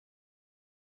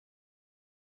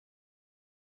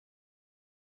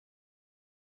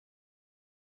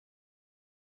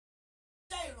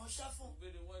ìránṣẹ́ fún. Be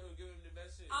the one who gave him the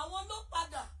message. Àwọn ló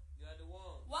padà. They are the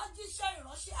one. Wá jíṣẹ́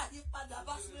ìránṣẹ́ àyípadà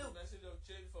Bátíméù. The message of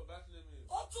change for Bartholomew.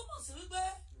 Ó túmọ̀ sí wípé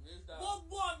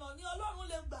gbogbo ọ̀nà ni Ọlọ́run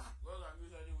lè gbà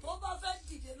tó bá fẹ́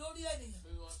dìde lórí ènìyàn.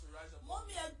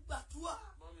 Mọ́mí ẹ gbàdúrà.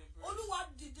 Olúwa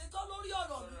dìde tán lórí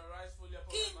ọ̀rọ̀ mi.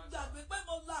 Kí n gbàgbé pé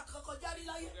mo la kankan járí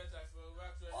láyé.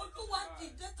 Olúwa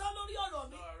dìde tán lórí ọ̀rọ̀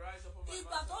mi.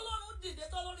 Ìgbà tọ́lọ́run dìde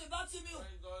tán lórí Bátíméù.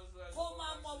 Kò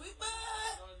máa mọ̀ wípé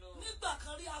nígbà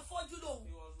kan rí afọ́jú lòun.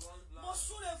 Mo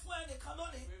súre fún ẹnìkan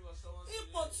lónìí.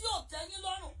 Ipò tí ò tẹ́yín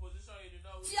lọ́rùn.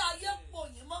 Tí ayé pò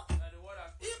yín mọ́.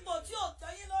 Ipò tí ò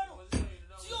tẹ́yín lọ́rùn.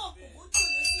 Tí òkùnkùn jù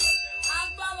yín sí.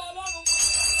 Agbára Ọlọ́run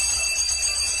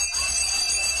kan.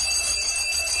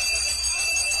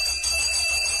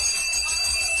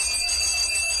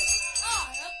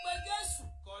 Ẹ pé Jésù.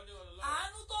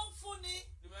 Àánú tó ń fún ni.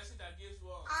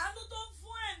 Àánú tó ń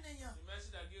fún ènìyàn.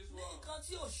 Ní nǹkan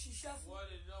tí ò ṣiṣẹ́ fún.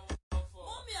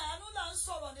 Mọ́mí àánú là ń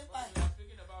sọ̀rọ̀ nípa ẹ̀.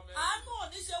 Àánú ò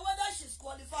ní ṣe whether she is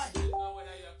qualified.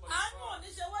 Àánú ò ní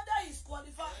ṣe whether he is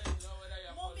qualified.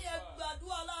 Mọ́mí ẹ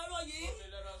gbàdúrà láàárọ̀ yìí.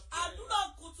 Àdúrà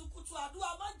kùtùkùtù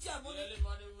àdúrà má jẹ̀mú ni.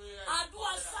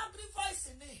 Àdúrà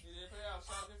sacrifice ni.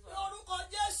 Lórúkọ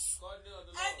Jésù.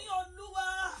 Ẹni Olúwa.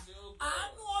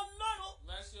 Àánú Ọlọ́run.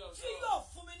 Tí yóò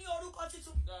fún mi ní orúkọ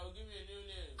títun.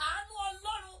 Àánú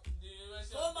Ọlọ́run.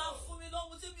 Ó máa fún mi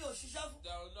lóhun tí mi ò ṣiṣẹ́ fún.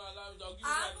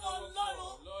 Àánú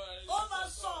Ọlọ́run. Ó máa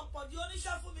sọ ọ̀pọ̀ di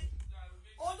oníṣẹ́ fún mi.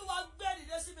 Olúwa gbé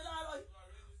dìde sí mi láàárọ̀ yìí.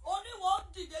 Oníwọ̀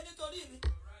dìde nítorí mi.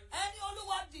 Ẹni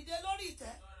Olúwa dìde lórí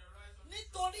ìtẹ́.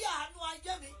 Nítorí àánú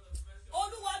ayé mi.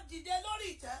 Olúwa dìde lórí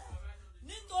ìtẹ́.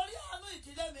 Nítorí àánú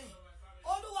ìdílé mi.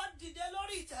 Olúwa dìde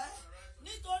lórí ìtẹ́.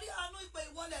 Nítorí àánú ìpè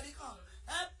ìwọlẹ̀ rí kan.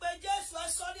 Ẹ pé Jésù ẹ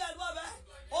sọ ní ẹ̀lú ọ̀bẹ.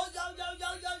 Ó yá.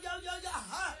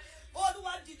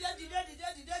 Olúwa dìde.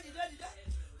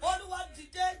 Olúwa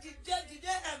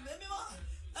dìde. Ẹ̀mí mímọ́.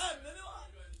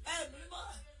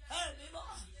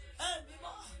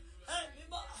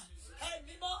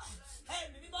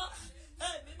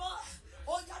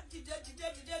 Ó yá dìde.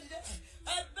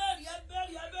 Ẹ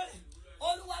bẹ̀rẹ̀.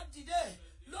 Olúwa dìde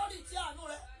lórí ti àánú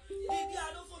rẹ̀.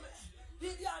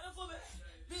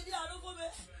 Dídí àánú fún mi.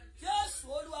 Jésù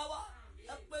Olúwa wa.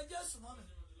 Ẹ pé Jésù mọ́ mi.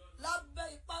 Lábẹ́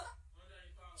ipá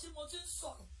tí mo ti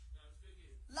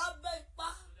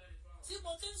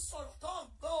ń sọ̀rọ̀. Tó ń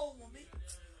gbọ́ ohùn mi.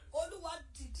 Olúwa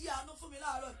dìdí àánú fún mi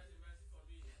láàárọ̀.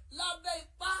 Lábẹ́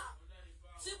ipá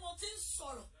tí mo ti ń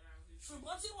sọ̀rọ̀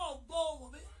ṣùgbọ́n tí wọn ò gbọ́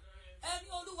ohùn mi. Ẹni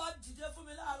Olúwa dìde fún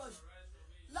mi láàárọ̀ yìí.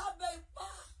 Lábẹ́ ipá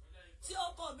tí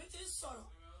ọkọ mi ti ń sọ̀rọ̀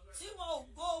tí wọn ò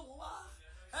gbọ́ ohùn wa.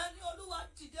 Ẹni Olúwa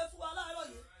dìde fún wa láàárọ̀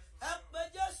yìí. Ẹ pé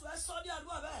Jésù ẹ sọ ní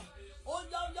àdúrà bẹ́ẹ̀. Ó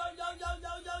yá.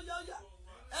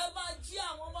 Ẹ máa jí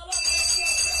àwọn ọmọ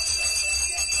Ọlọ́run.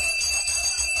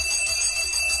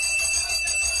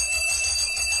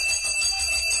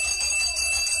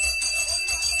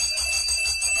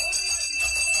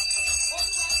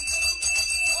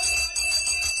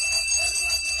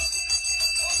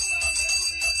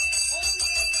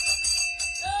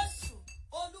 Jésù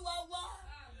Olúwa wá.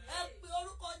 Ẹ pe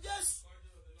orúkọ Jésù.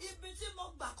 Ibi tí mo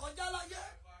gbà kọjá láyé.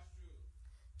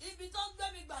 Ibi tó ń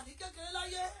gbé mi gbà ní kékeré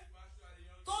láyé.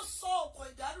 Tó sọ òkò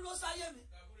ìdádúró sáyé mi.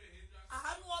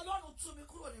 Àánú Ọlọ́run tú mi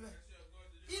kúrò níbẹ̀.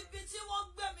 Ibi tí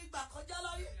wọ́n gbé mi gbà kọjá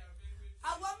láyé.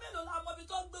 Àwọn mélòó la mọ ibi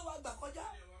tó ń gbé wa gbà kọjá?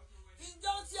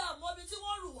 Ǹjẹ́ ó ti àmọ́ ibi tí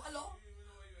wọ́n rù wá lọ?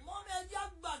 Mọ́mí ẹ jẹ́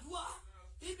gbàdúrà.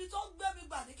 Ibi tó ń gbé mi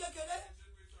gbà ní kékeré.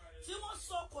 Tí wọ́n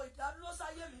sọ òkò ìdádúró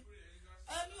sáyé mi.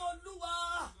 Ẹni Olúwa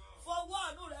fọwọ́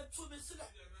àánú rẹ̀ tú mi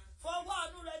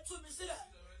sílẹ̀.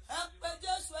 Ẹ pé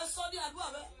Jésù ẹ sọ ní àdúrà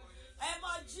bẹ́ẹ̀. Ẹ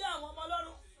máa jí àwọn ọmọ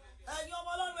Ọlọ́run. Ẹ̀yin ọmọ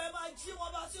Ọlọ́run ẹ máa jí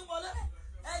wọn bá tí wọlé.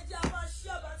 Ẹ jẹ́ a máa ṣí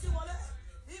ọba tí wọlé.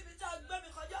 Ibi tá a gbé mi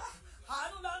kọjá.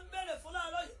 Àánú la ń bèrè fún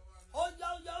láàárọ̀ yìí. Ó yá.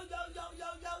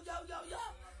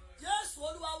 Jésù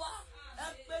Olúwa wa.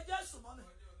 Ẹ pé Jésù mọ́ mi.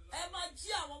 Ẹ máa jí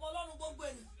àwọn ọmọ Ọlọ́run gbogbo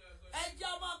ènìyàn. Ẹ jẹ́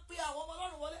a máa pe àwọn ọmọ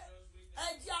Ọlọ́run wọlé. Ẹ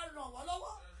jẹ́ a ràn wọ́n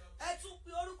lọ́wọ́. Ẹ tún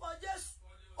pe orúkọ Jésù.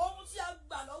 Ohun tí a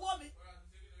gbà lọ́wọ́ mi.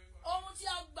 Ohun tí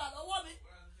a gbà lọ́wọ́ mi.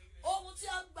 Ohun tí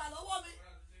a gbà lọ́wọ́ mi.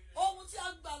 Ohun tí a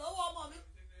gbà lọ́wọ́ ọmọ mi.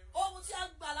 Ohun tí a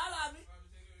gbà lára mi.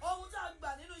 Ohun tí a gbà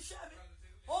nínú iṣẹ́ mi.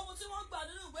 Ohun tí wọ́n gbà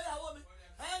nínú ìgbéyàwó mi.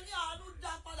 Ẹni àánú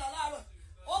dá padà láàárọ̀.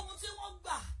 Ohun tí wọ́n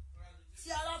gbà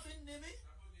tí ara fi ń ni mí.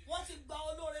 Wọ́n ti gba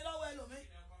olóore lọ́wọ́ ẹlòmíì.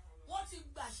 Wọ́n ti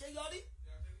gbà àṣeyọrí.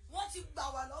 Wọ́n ti gbà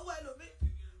wà lọ́wọ́ ẹlòmíì.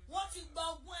 Wọ́n ti gba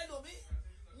ogún ẹlòmíì.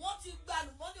 Wọ́n ti gba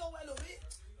àlùmọ́nì ohun ẹlòmíì.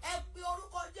 Ẹ pe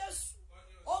orúkọ Jésù.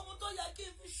 Ohun tó yẹ kí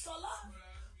n fi ṣọlá.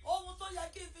 Ohun tó yẹ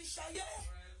kí n fi ṣayé.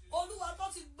 Olúwa tó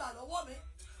ti gbà lọ́wọ́ mi.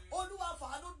 Olúwa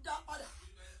fàánú dá padà.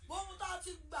 Ohun tá a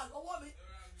ti gbà lọ́wọ́ mi.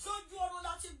 Sójú oorun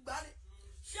láti gbà ni.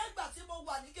 Ṣé ìgbà tí mo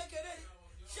wà ní kékeré ni?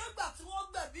 ṣé ìgbà tí wọ́n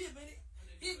gbẹ̀bí mi ni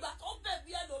ìgbà tó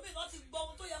gbẹ̀bí ẹlòmíì náà ti gbọ́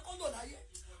ohun tó yẹ kó lò láyé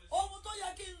ohun tó yẹ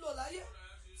kí n lò láyé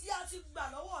tí a ti gbà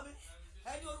lọ́wọ́ mi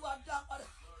ẹni Olúwa dá padà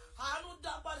àánú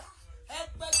dá padà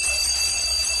ẹgbẹ́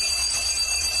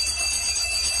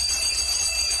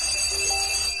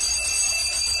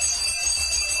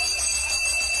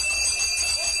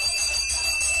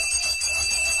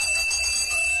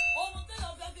ohun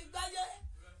téèyàn fẹ́ fi gbáyé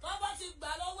tó bá ti gbà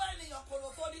lọ́wọ́ ènìyàn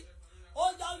kòròfo ni ó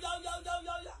yá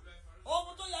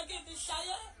ohun tó yẹ kí n fi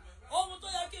ṣayé ohun tó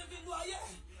yẹ kí n fi lu ayé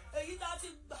èyí tá a ti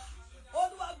gbà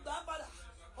Olúwa gbà padà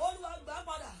Olúwa gbà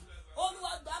padà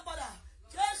Olúwa gbà padà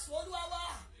Jésù Olúwa wá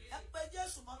ẹ pé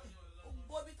Jésù mọ́ mi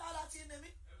gbogbo ibi tára ti ní mi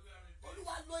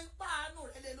Olúwa lo ipá àánú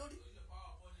rẹ̀ lé lórí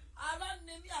ara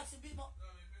ní mi àti bímọ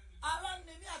ara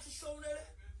ní mi àti ṣohun rere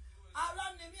ara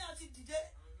ní mi àti dìde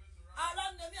ara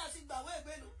ní mi àti gbàwé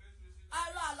ìgbélu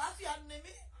ara àlàáfíà ní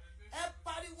mi ẹ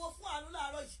pariwo fún àánú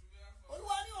láàárọ̀ yìí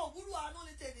Olúwa ní òwúrú àánú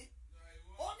ni tèmi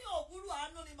ó ní òwúrú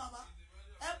àánú ni màmá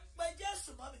ẹ pé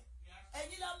Jésù mọ́ mi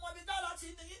ẹ̀yin lẹ mọ ibi tára ti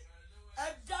ní yín ẹ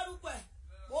dárúkọ ẹ̀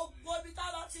gbogbo ibi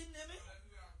tára ti ní mi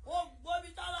gbogbo ibi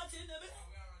tára ti ní mi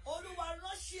Olúwa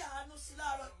ránṣẹ́ àánú sí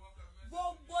láàárọ̀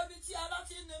gbogbo ibi tí ara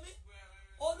ti ní mi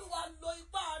Olúwa lo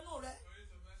ipá àánú rẹ̀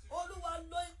Olúwa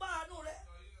lo ipá àánú rẹ̀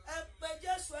ẹ pé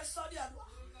Jésù ẹ sọ di àdúrà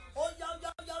ó yá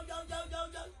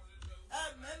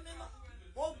ẹ̀mí mímọ́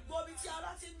gbogbo ibi tí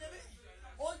ara ti ní mi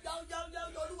ó yá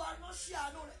Olúwa ránṣẹ́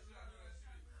àánú rẹ̀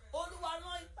Olúwa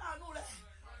rán ipá àánú rẹ̀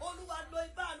Olúwa lo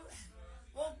ipá àánú rẹ̀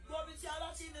gbogbo ibi tí ara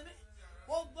ti ní mi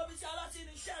gbogbo ibi tí ara ti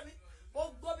ní iṣẹ́ mi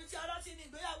gbogbo ibi tí ara ti ní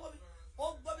ìgbéyàwó mi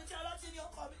gbogbo ibi tí ara ti ní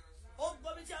ọkọ mi gbogbo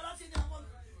ibi tí ara ti ní ọmọ mi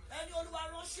ẹni Olúwa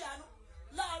ránṣẹ́ àánú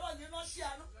láàárọ̀ yìí ránṣẹ́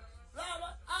àánú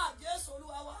láàárọ̀ Jésù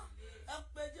Olúwa wá ẹ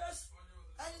pé Jésù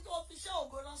ẹni tó fi iṣẹ́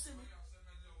ògo rán sí mi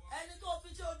ẹni tó fi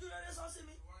iṣẹ́ ojú rere sọ sí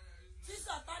mi tí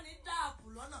Sátánì dáàbò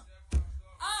lọ́nà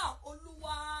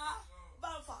Olúwa bá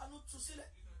ń fàánú tú sílẹ̀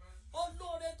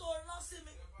olóore tó rán sí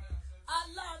mi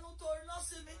aláàánú tó rán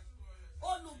sí mi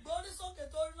olùgbórísókè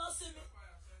tó rán sí mi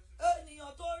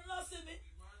ènìyàn tó rán sí mi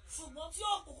ṣùgbọ́n tí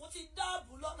òkùnkùn ti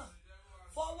dáàbò lọ́nà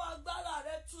fọwọ́ agbára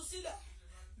rẹ tú sílẹ̀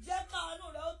jẹ́ káàánú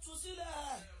rẹ ó tú sílẹ̀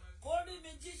kó rí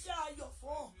mi jíṣẹ́ ayọ̀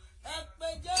fún ẹ pé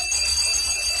Jésù.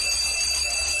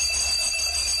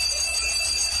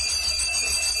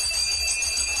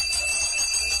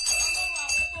 Ọlọ́run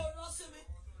àwọn tó rán sí mi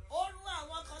ó rán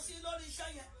àwọn kan sí lórí iṣẹ́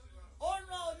yẹn ó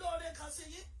rán olóore kan sí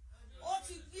yín ó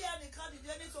ti gbé ẹnìkan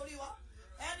dìde nítorí wa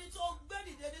ẹni tó gbé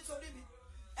dìde nítorí mi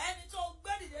ẹni tó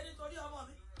gbé dìde nítorí ọmọ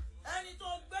mi ẹni tó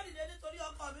gbé dìde nítorí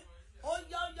ọkọ mi ó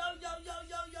yá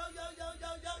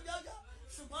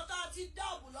ṣùgbọ́n tá a ti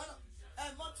dáàbò lọ́nà ẹ̀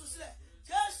mọ́ tú sílẹ̀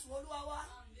Jésù Olúwa wá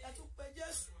ẹ̀ tún pé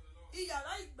Jésù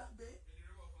iyàrá ìgbàgbé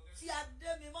tí a dé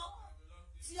mi mọ́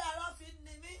tí ara fi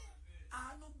ní mi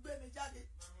àánú gbé mi jáde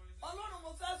Ọlọ́run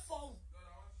mo fẹ́ fọhùn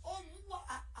ohùn wà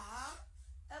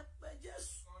ẹ pé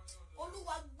Jésù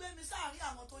Olúwa gbé mi sáàárín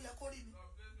àwọn tó yẹ kó rí mi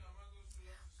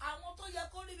àwọn tó yẹ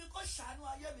kó rí mi kó ṣàánú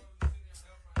ayé mi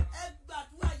ẹ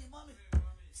gbàdúrà yìí mọ́ mi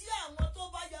tí àwọn tó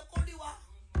bá yẹ kó rí wa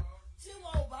tí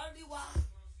wọn ò bá rí wa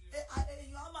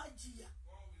èèyàn á máa jìyà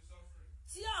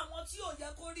tí àwọn tí ò yẹ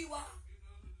kó rí wa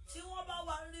tí wọ́n bá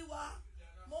wá rí wa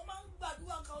mo máa ń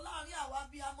gbàdúrà kan láàrin àwa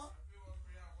abiyamọ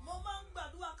mo máa ń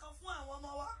gbàdúrà kan fún àwọn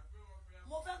ọmọ wa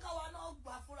mo fẹ́ káwa náà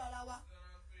gbà fúnra wa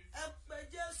ẹ pé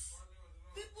Jésù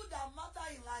people that matter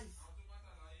in life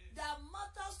that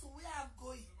matters to where I'm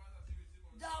going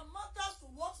that matters to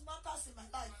what matters in my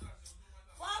life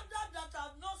Father that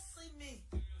have not seen me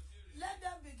let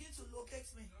them begin to locate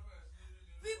me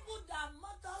people that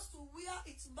matters to where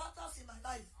it matters in my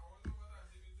life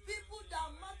people that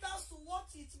matters to what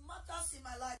it matters in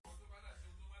my life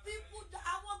people that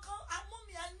àwọn kan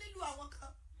amómi ẹ nílò àwọn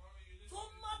kan tó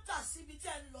matter síbi tí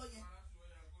ẹ ń lọ yẹn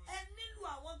ẹ nílò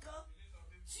àwọn kan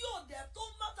tí ò dẹ̀ tó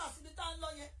matter síbi tá ń lọ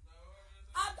yẹn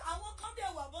àwọn kan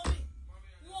dẹ̀ wà bọ́ mi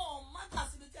wọn ò matter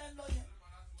síbi tí ẹ ń lọ yẹn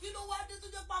kí ló wá dé tó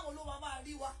jẹ́ pé àwọn ló máa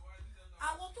rí wa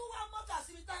àwọn tó wá matter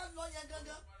síbi tá ń lọ yẹn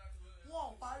gangan wọn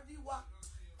ò wá rí wa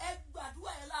ẹ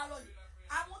gbàdúrà yẹn láàárọ̀ yìí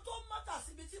àwọn tó matter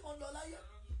síbi tí mo ń lọ láyé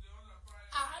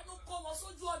àánú kó wọn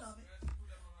sójú ọ̀nà mi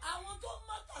àwọn tó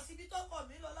matter síbi tọ́kọ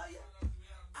mi lọ láyé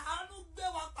àánú gbé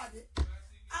wa pàdé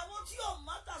àwọn tí ò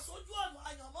matter sójú ọ̀nà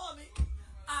àyànmọ́ mi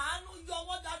àánú yọ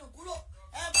wọ́n dànù kúrò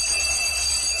ẹ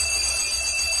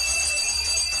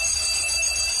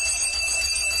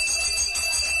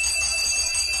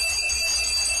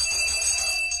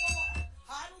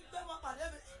àánú gbé wọn pàdé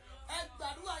mi ẹ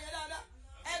gbàdúrà yẹn dáadáa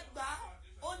ẹ gbà á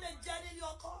ó lè jẹ́ nílé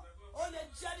ọkọ ó lè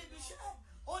jẹ́ níbi iṣẹ́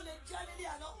ó lè jẹ́ nílé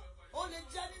àná ó lè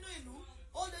jẹ́ nínú ìlú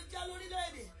ó lè jẹ́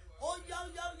lórílẹ̀-èdè ó yá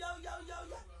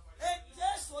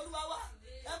Jésù Olúwa wá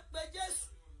ẹ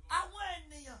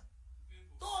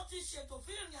ti ṣètò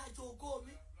fún ìrìn àjò ògo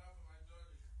mi.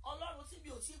 Ọlọ́run tí mi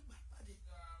ò tí gbà pàdé.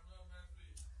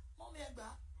 Mọ́mí ẹ gbà.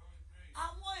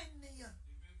 Àwọn ènìyàn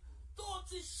tó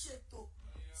ti ṣètò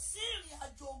sí ìrìn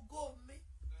àjò ògo mi.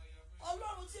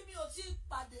 Ọlọ́run tí mi ò tí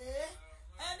pàdé.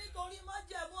 Ẹni torí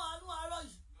májẹ̀mú àánú àárọ̀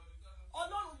yìí.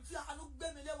 Ọlọ́run fi àánú gbé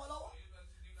mi lé wọn lọ́wọ́.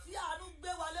 Fi àánú gbé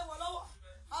wa lé wọn lọ́wọ́.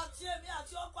 Àti èmi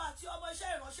àti ọkọ àti ọmọ iṣẹ́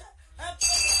ìránṣẹ́. Ẹ pé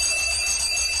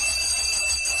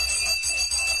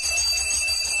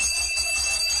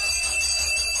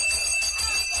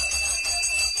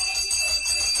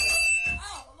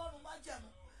Ọlọ́run májẹ̀mú.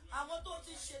 Àwọn tó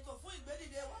ti ṣètò fún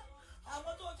ìgbédìde wa.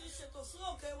 Àwọn tó ti ṣètò sí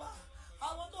òkè wa.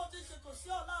 Àwọn tó ti ṣètò sí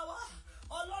ọ̀la wa.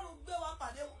 Ọlọ́run gbé wa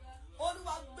pàdé wọn.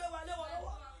 Olúwa gbé wa lé wọn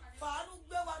lọ́wọ́. Fàánú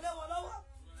gbé wa lé wọn lọ́wọ́.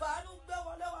 Fàánú gbé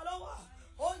wa lé wọn lọ́wọ́.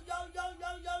 Ó yá.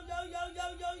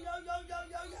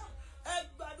 Ẹ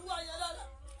gbàdúrà yẹn lọ́la.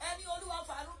 Ẹni Olúwa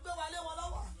fàánú gbé wa lé wọn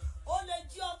lọ́wọ́. Ó lè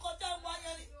jí ọkọ tẹ́ ń wá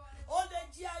yẹn ni. Ó lè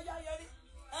jí aya yẹn ni.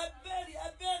 Ẹ béèrè.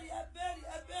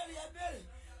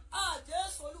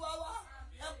 Jésù Olúwa wa.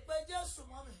 Ẹ pe Jésù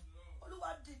mọ́ mi. Olúwa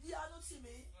dìdí àánú tì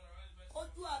mí.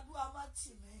 Ojú àdúrà má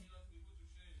tì mí.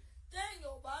 Téèyàn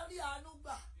ò bá rí àánú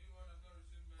gbà.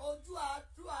 Ojú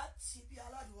àdúrà tì bí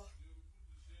aládùúgbò.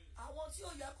 Àwọn tí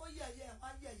ò yẹ kó yẹ̀yẹ́ wá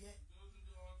yẹ̀yẹ́.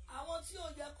 Àwọn tí ò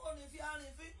yẹ kó rìn fi á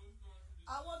rìn fi.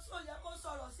 Àwọn tí ò yẹ kó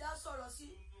sọ̀rọ̀ sí á sọ̀rọ̀ sí.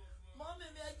 Mọ́mí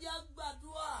mi ẹ jẹ́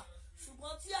gbàdúrà.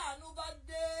 Ṣùgbọ́n tí àánú bá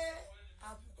dé,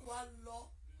 àbùkù á lọ.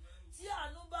 Tí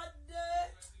àánú bá dé,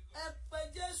 ẹ pe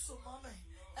Jésù mọ́mí.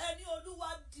 Ẹni Olúwa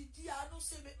dìdí àánú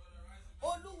sí mi.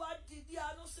 Olúwa dìdí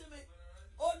àánú sí mi.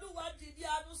 Olúwa dìdí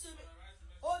àánú sí mi.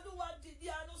 Olúwa dìdí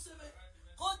àánú sí mi.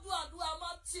 Kójú àdúrà má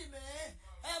tì mí.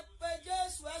 Ẹ pe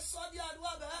Jésù, ẹ sọ ní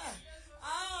àdúrà bẹ́ẹ̀.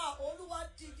 Olúwa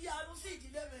dìdí àánú sí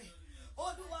ìdílé mi.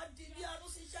 Olúwa dìdí àánú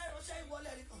sí iṣẹ́ ìránṣẹ́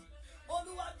ìwọlẹ̀ nìkan.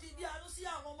 Olúwa dìdí àánú sí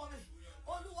àwọn ọmọ mi.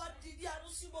 Olúwa dìdí àánú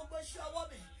sí gbogbo iṣẹ́ ọwọ́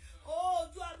mi.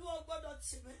 Ojú àdúrà gbọ́dọ̀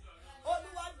tì mí.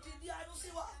 Olúwa dìdí àánú sí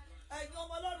wa. Ẹ̀yin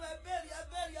ọmọ Ọlọ́run ẹ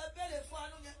béèrè fún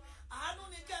àánú yẹn. Àánú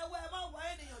ni kẹ́ ẹ wá, ẹ má wá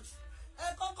ènìyàn jù. Ẹ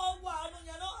kọ́kọ́ wá àánú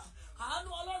yẹn náà. Àánú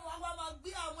Ọlọ́run á wá máa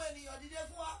gbé àwọn ènìyàn dìde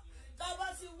fún wa. Tá a bá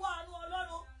ti wá àánú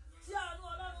Ọlọ́run, tí àánú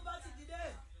Ọlọ́run bá ti dìde,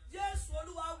 Jésù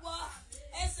Olúwa wá.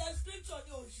 Ẹsẹ̀ scripture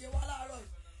ni ò ṣe wá láàárọ̀ yìí.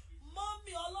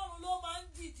 Mọ́mí Ọlọ́run ló máa ń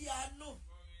dìde àánú.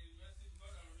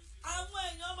 Àwọn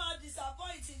èèyàn máa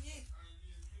disappoint yín.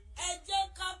 Ẹ jẹ́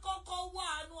ká kọ́kọ́ wá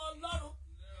àánú Ọlọ́run.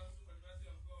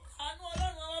 Àánú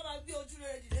Ọlọ́run á wá máa gbé ojú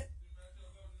rere dìde.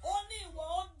 Ó ní ìwọ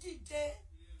ó dìde.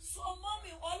 So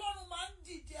mọ́mí Ọlọ́run máa ń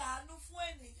dìde àánú fún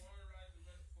ènìyàn.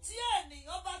 Tí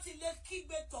ènìyàn bá ti lè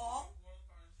kígbe tọ̀,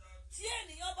 tí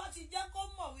ènìyàn bá ti jẹ́ kó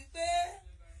mọ̀ wípé,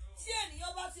 tí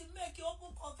ènìyàn bá ti make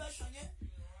open confession yẹn.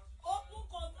 Open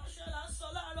confession là ń sọ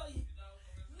láàárọ̀ yìí.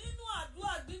 Nínú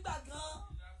àdúrà gbígbà gan,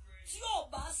 tí ò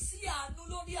bá sí àánú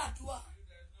lórí àdúrà,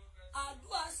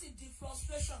 àdúrà sì di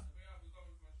frustration.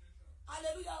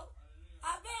 Hallelujah.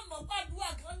 Abẹ́ ìmọ̀pàdúrà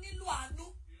gan nílò àánú.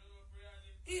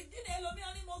 Ìdílé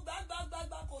ẹlòmíràn ni mo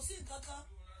gbàgbà kò sí nǹkan kan.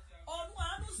 Ọ̀run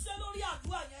àánú ṣe lórí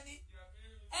àdúrà yẹn ni.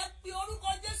 Ẹ pe orúkọ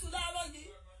Jésù láàárọ̀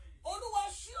yìí. Olúwa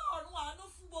ṣí ọ̀run àánú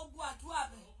fún gbogbo àdúrà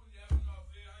mi.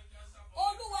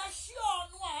 Olúwa ṣí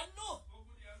ọ̀run àánú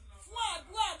fún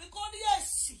àdúrà mi kó ní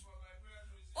èsì.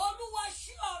 Olúwa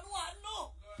ṣí ọ̀run àánú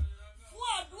fún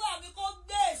àdúrà mi kó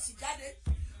gbé èsì jáde.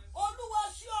 Olúwa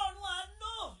ṣí ọ̀run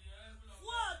àánú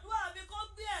fún àdúrà mi kó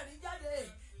gbé ẹ̀rí jáde.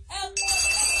 Ẹ kú.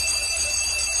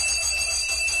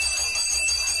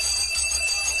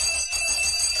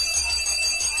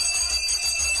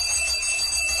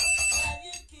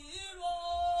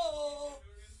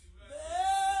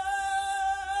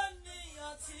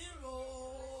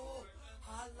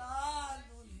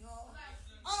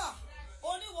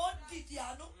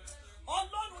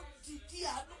 Ọlọ́run dìdí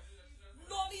àánú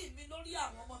lórí mi, lórí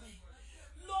àwọn ọmọ mi,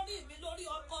 lórí mi, lórí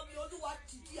ọkọ mi. Olúwa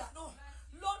dìdí àánú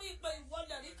lórí ìpè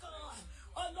ìwọlẹ̀ nìkan.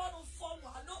 Ọlọ́run fọwọ́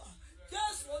àánú.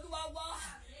 Jésù Olúwa wá.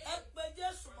 Ẹ pe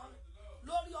Jésù mọ́ mi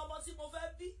lórí ọmọ tí mo fẹ́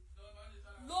bí,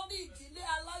 lórí ìdílé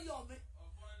aláyọ̀ mi,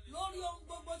 lórí ohun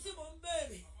gbogbo tí mo ń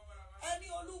béèrè. Ẹni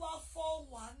Olúwa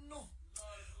fọwọ́ àánú.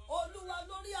 Olúwa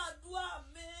lórí àdúrà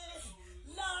mi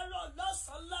láàárọ̀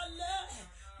lọ́sàn-án lálẹ́,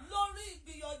 lórí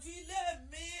ìgbìyànjú ilé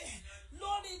mi,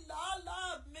 lórí làálàá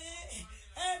mi.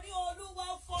 Ẹni Olúwa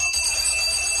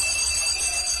fọwọ́.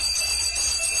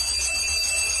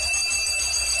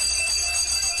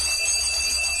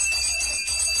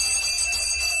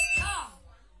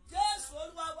 Jésù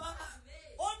Olúwa wá.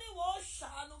 Ó ní wọ́n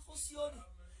ṣàánú fún Síónì.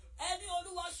 Ẹni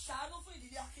Olúwa ṣàánú fún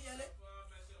ìdílé Akínyẹlé.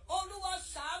 Olúwa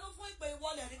ṣàánú fún ìpè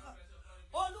ìwọlẹ̀ nìkan.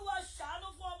 Olúwa ṣàánú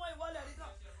fún ọmọ ìwọlẹ̀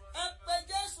nìkan. Ẹ pe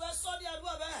Jésù, ẹ sọ ní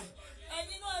àdúrà bẹ́ẹ̀.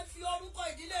 Ẹ̀yin náà ẹ fi orúkọ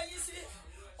ìdílé yín sí.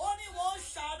 Ó ní wọ́n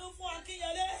ṣàánú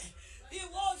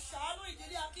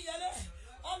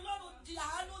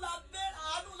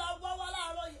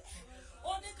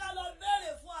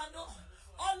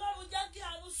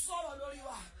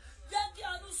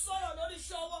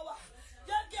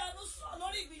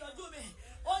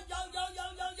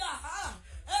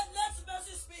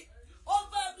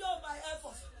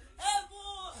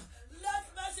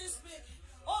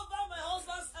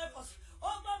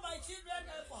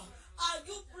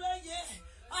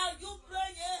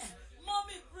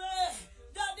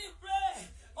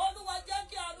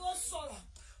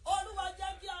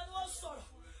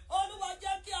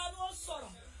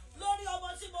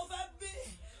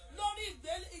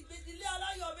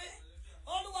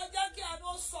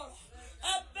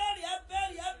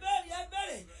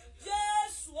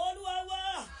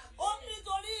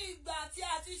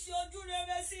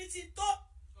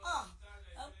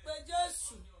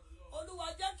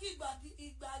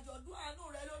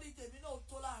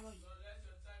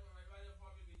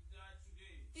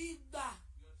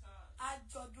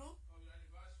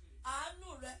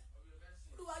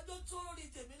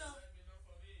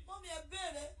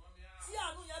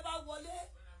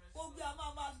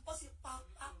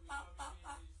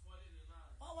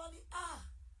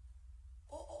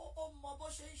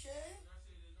ṣe ń ṣe é.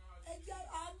 Ẹ jẹ́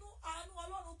àánú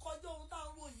Ọlọ́run kọjá ohun tá à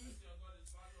ń wò yìí.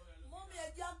 Mọ́mí ẹ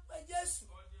jẹ́ pé Jésù.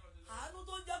 Àánú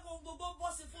tó ń jẹ́ kí ohun gbogbo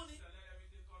bọ́ sí fún ni.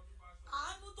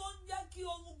 Àánú tó ń jẹ́ kí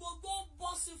ohun gbogbo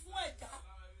bọ́ sí fún ẹ̀dá.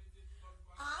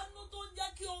 Àánú tó ń jẹ́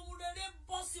kí ohun rere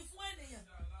bọ́ sí fún ènìyàn.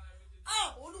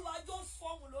 Olúwa jọ̀ọ́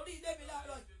fọhùn lórí ilé mi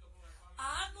láàárọ̀ yìí.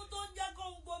 Àánú tó ń jẹ́ kí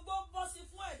ohun gbogbo bọ́ sí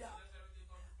fún ẹ̀dá.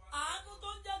 Àánú tó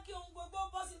ń jẹ́ kí ohun gbogbo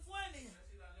bọ́ sí fún ènìyàn.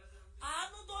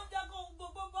 Àánú tó ń jẹ́ kí ohun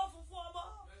gbogbo bọ́ fún ọmọ.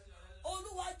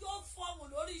 Olúwa jọ̀ọ́ fọhùn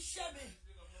lórí iṣẹ́ mi.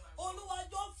 Olúwa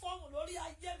jọ̀ọ́ fọhùn lórí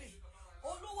ayé mi.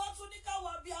 Olúwa tún ní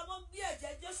káwa bí a mọ́ gbé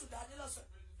ẹ̀jẹ̀ Jésù dání lọ́sàn.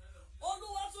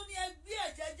 Olúwa tún ní ẹ gbé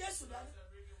ẹ̀jẹ̀ Jésù dání.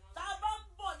 Tá a bá ń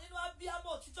bọ̀ nínú abiyamọ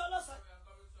òtítọ́ lọ́sàn.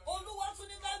 Olúwa tún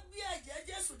ní ká gbé ẹ̀jẹ̀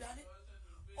Jésù dání.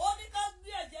 Ó ní ká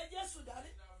gbé ẹ̀jẹ̀ Jésù dání.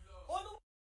 Olúwa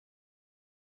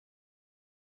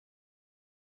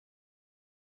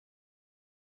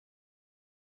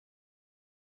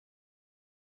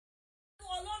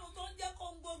Ọlọ́run tó ń jẹ́ kó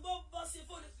ń gbogbo bọ́ sí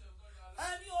fún ni.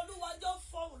 Ẹni Olúwa jọ̀ọ́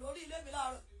fọhùn lórí ilé mi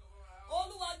láàárọ̀.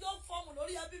 Olúwa jọ̀ọ́ fọhùn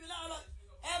lórí ẹbí mi láàárọ̀.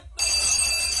 Ẹ pẹ́.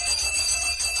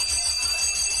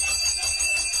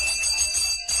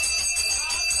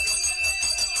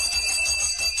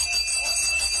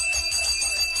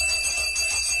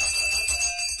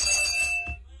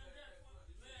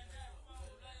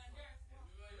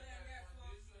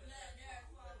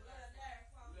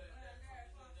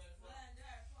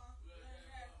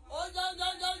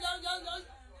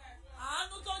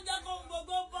 Àánú tó ń jẹ́ kó ń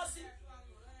gbogbo bọ́ sí.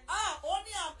 Ó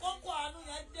ní àkókò àánú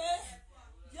yẹn dé.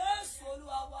 Jésù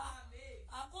Olúwa wa.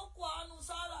 Àkókò àánú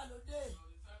Sárà ló dé.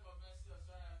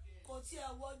 Kò tiẹ̀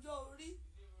wọjọ́ orí.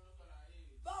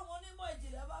 Báwọn onímọ̀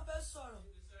ìjìnlẹ̀ bá fẹ́ sọ̀rọ̀,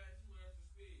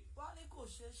 wá ní kò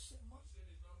ṣeé ṣe mọ́.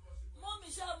 Mọ́mí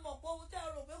ṣe mọ̀ pé ohun tẹ́ ẹ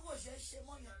rò pé kò ṣeé ṣe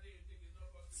mọ́ yẹn.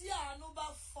 Tí àánú bá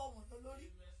fọhùn lórí,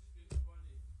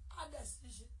 á dẹ̀ sí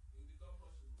ṣe.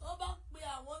 Tó bá pe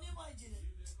àwọn onímọ̀ ìjìnlẹ̀,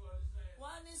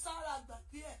 wọ́n á ní Sárà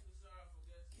gbàgbé ẹ̀.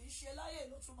 Kì í ṣe láyé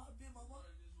ló tún máa bímọ mọ́.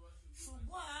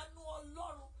 Ṣùgbọ́n àánú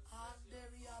Ọlọ́run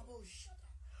àndẹ̀ríyàbò ṣàdá.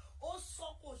 Ó sọ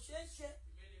kò ṣeé ṣe.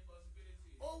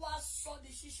 Ó wá sọ di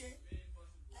ṣíṣe.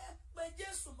 Ẹ pe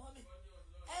Jésù mọ́ mi.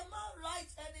 Ẹ má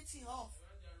write anything off.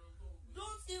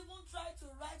 Don't even try to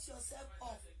write yourself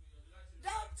off.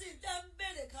 That thing tẹ́ ń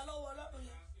bèrè kan lọ́wọ́ Ọlọ́run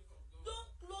yẹn. Don't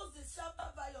close the chapter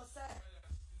by yourself.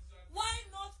 Why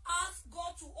not ask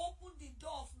God to open the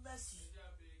door of mercy?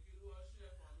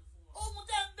 Ohun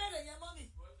tẹ́ ń bèrè yẹn mọ́ mi.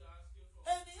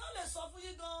 Ènìyàn lè sọ fún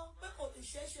yín gan pé kò lè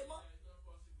ṣeé ṣe mọ́.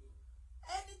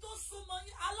 Ẹni tó súnmọ́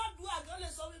yín aládùúgbò gan lè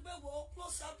sọ wípé wò ó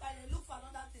close chapter and look for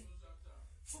another thing.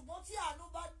 Ṣùgbọ́n tí àánú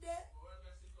bá dé,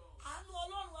 àánú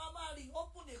Ọlọ́run á máa rí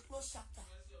open a close chapter.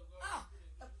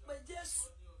 Ẹ pé Jésù,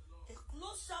 a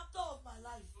close chapter of my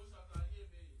life,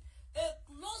 a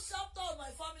close chapter of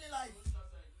my family life.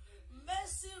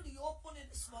 Mercy reopening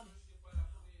this morning.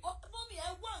 Mọ́mí ẹ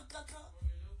wá nǹkan kan.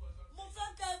 Mo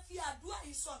fẹ́ kẹ́ ẹ fi àdúrà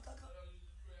yìí sọ nǹkan kan.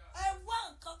 Ẹ wá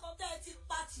nǹkan kan tẹ́ ẹ ti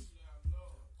pàtì.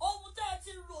 Ohun tẹ́ ẹ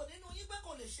ti rò nínú yín pé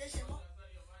kò lè ṣeé ṣe mọ́.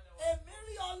 Èmi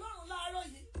rí Ọlọ́run láàárọ̀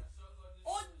yìí.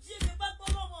 Ó jí mi pẹ́pẹ́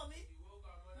lọ́mọ mi.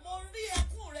 Mo rí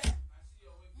ẹkún rẹ̀.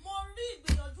 Mo rí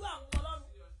ìgbìyànjú àwọn Ọlọ́run.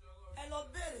 Ẹ lọ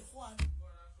béèrè fún àánú.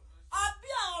 Àbí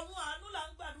ọ̀run àánú là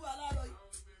ń gbàdúrà láàárọ̀ yìí.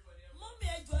 Mọ́mí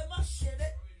ẹ jọ̀ọ́ ẹ má ṣeré.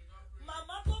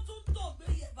 Màmá tó tún tògbé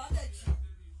yẹ̀bálẹ̀ jì.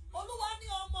 Olúwa ní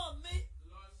ọmọ mi.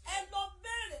 Ẹ lọ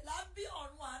béèrè lábí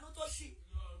ọ̀run àánú tó ṣí.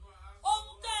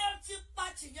 Ohun tẹ́ ẹ ti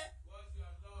pàtì yẹn.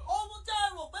 Ohun tẹ́ ẹ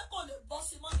rò pé kò lè bọ́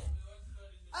sí mọ́ yẹn.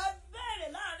 Ẹ béèrè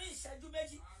láàrin ìṣẹ́jú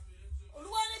méjì.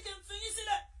 Olúwa ní kí n fi yín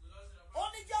sílẹ̀. Ó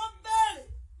ní jẹ́ béèrè.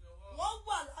 Wọ́n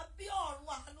wà lábí ọ̀run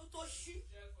àánú tó ṣí.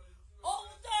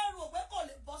 Ohun tẹ́ ẹ rò pé kò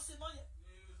lè bọ́ sí mọ́ yẹn.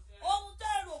 Ohun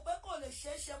tẹ́ ẹ rò pé kò lè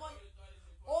ṣeé ṣe mọ́ yẹn.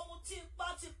 Ohun tí ipá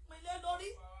ti pinlé lórí.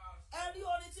 Ẹ rí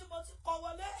orin tí mo ti kọ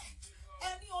wọlé.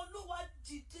 Ẹni Olúwa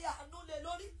dìde àánú lé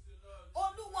lórí.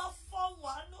 Olúwa fọhùn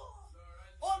àánú.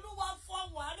 Olúwa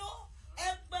fọhùn àánú. Ẹ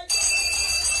pẹ̀lú.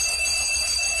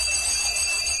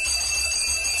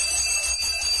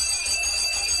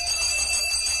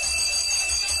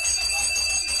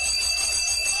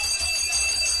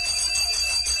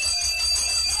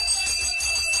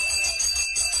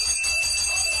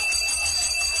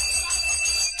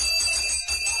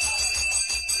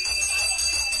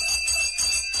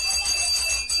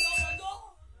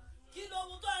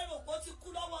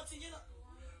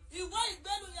 Ìwé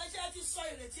ìgbélu yẹn ṣe ti sọ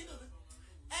ìrètí nù.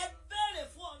 Ẹ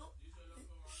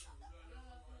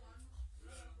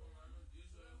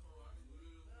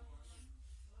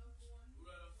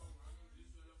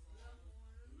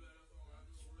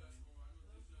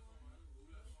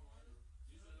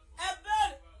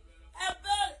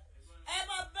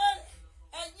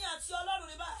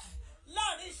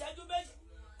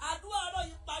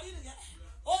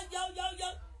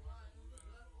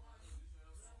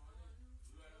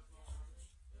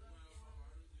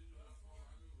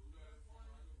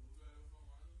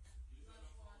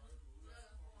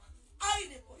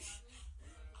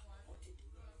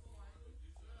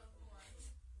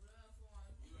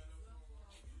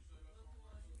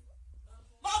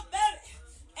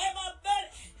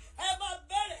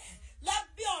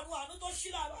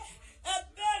ẹ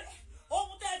bẹ̀rẹ̀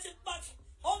ohun tẹ́ ẹ ti pàtó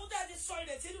ohun tẹ́ ẹ ti sọ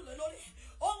ìrètí nù lé lórí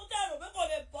ohun tẹ́ ẹ rò pé kò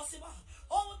lè bọ́ sí mọ́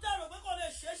ohun tẹ́ ẹ rò pé kò lè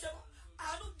ṣeé ṣe mọ́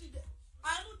àánú dìde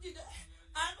àánú dìde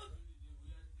àánú.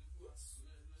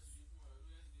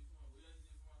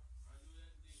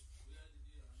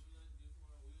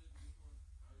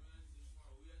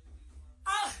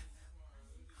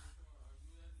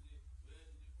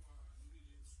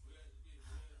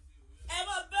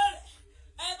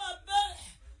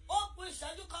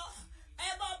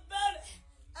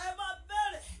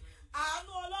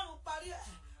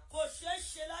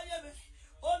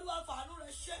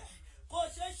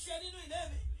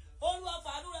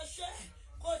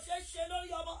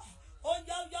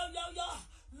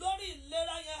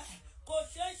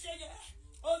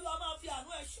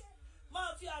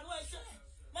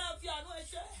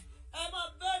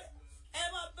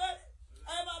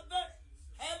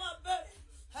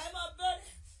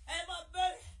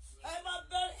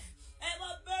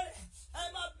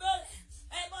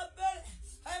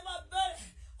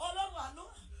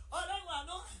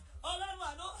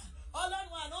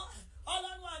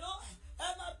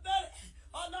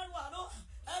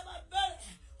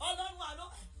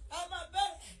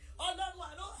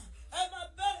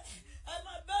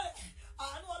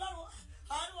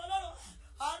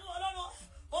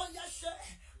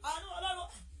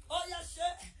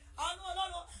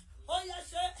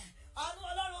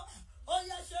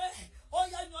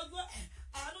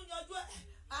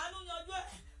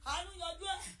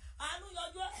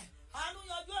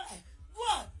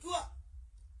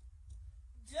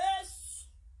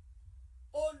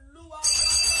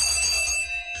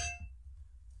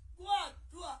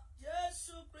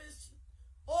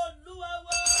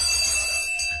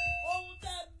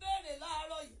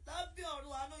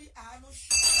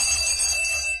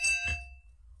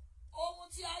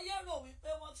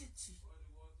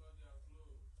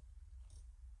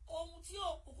 Ohun tí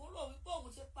òkùnkùn rò wípé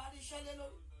òun ti parí iṣẹ́ lé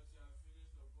lórí.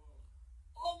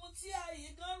 Ohun tí ayé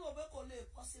gan rò pé kò lè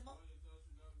pọ̀ sí mọ́.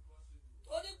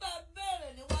 Torí pé béèrè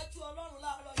níwájú Ọlọ́run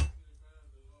láàárọ̀ yìí.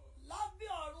 Lábẹ́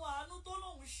ọ̀run àánú tó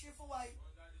lóun ṣe fún wa yìí.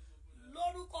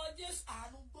 Lórúkọ Jésù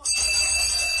àánú gbọ̀n.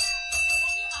 Mo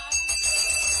ní àánú.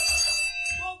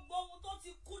 Gbogbo ohun tó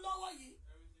ti kú lọ́wọ́ yìí.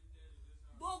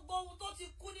 Gbogbo ohun tó ti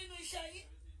kú nínú iṣẹ́ yìí.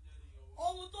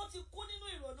 Ohun tó ti kú nínú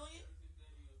ìrònú yìí.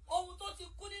 Ohun tó ti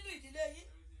kú nínú ìdílé yìí.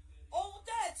 Ohun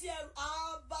tẹ́ ẹ̀ ti ẹ̀rù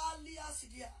abali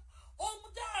àsìdíà.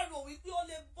 Ohun tẹ́ ẹ̀ rò wípé ó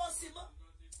lè bọ́ sí mọ́.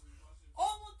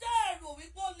 Ohun tẹ́ ẹ̀ rò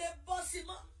wípé ó lè bọ́ sí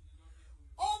mọ́.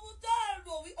 Ohun tẹ́ ẹ̀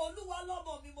rò wípé Olúwa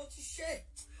lọ́mọ mi mo ti ṣe.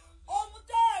 Ohun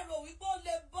tẹ́ ẹ̀ rò wípé ó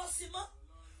lè bọ́ sí mọ́.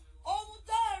 Ohun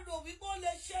tẹ́ ẹ̀ rò wípé ó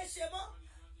lè ṣeé ṣe mọ́.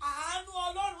 Àánú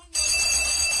Ọlọ́run yàn.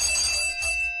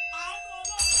 Àánú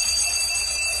Ọlọ́run.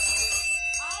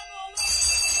 Àánú Ọlọ́run.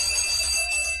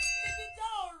 Ibi tá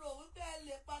ò rò wípé ẹ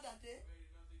lè padà dé.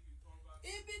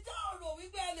 Ibi tá ò rò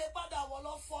wípé ẹ lè padà wọ̀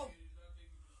lọ fọ̀hún.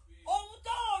 Ohun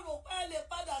tá ò rò pé ẹ lè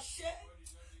padà ṣe.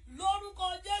 Lórúkọ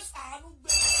Jésù àánú gbé.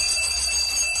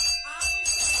 Àánú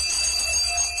gbé.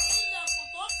 Ilẹ̀kùn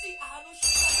tó ti àánú ṣe.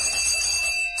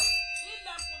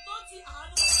 Ilẹ̀kùn tó ti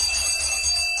àánú ṣe.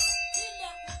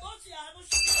 Ilẹ̀kùn tó ti àánú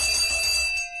ṣe.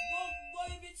 Gbogbo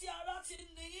ibi tí ara ti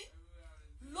níyí.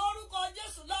 Lórúkọ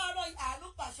Jésù láàárọ̀ àánú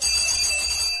pàṣẹ.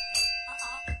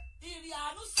 Ìrì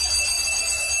àánú sẹ̀.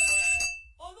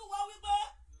 Olúwa wípé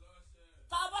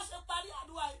tá a bá ṣe parí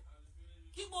àdúrà yìí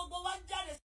kí gbogbo wa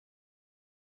jáde.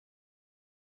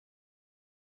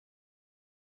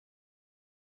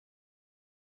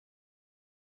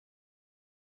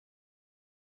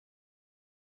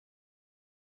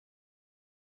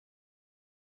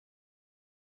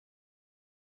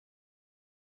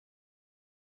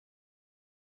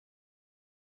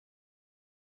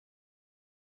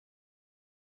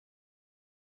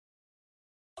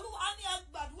 Olúwa ní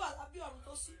agbàdúrà lábẹ́ ọ̀run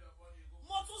tó sí.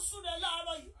 Mo tún súre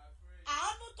láàárọ̀ yìí.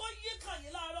 Àánú tó yí kàn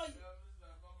yín láàárọ̀ yìí.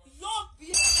 Yóò bí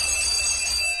ẹ̀.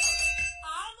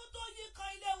 Àánú tó yí kan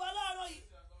ilé wa láàárọ̀ yìí.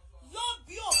 Yóò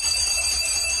bí ò.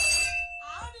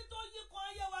 Àánú tó yí kan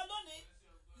ayé wa lónìí.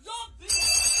 Yóò bí ò.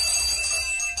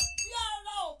 Bí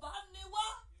ara ò bá ní wá.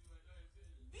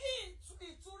 Bí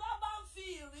ìtura bá ń fi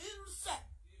ìrì sẹ̀.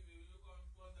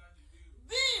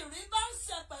 Bí ìrì bá ń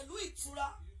sẹ̀ pẹ̀lú ìtura.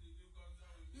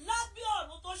 Lábẹ́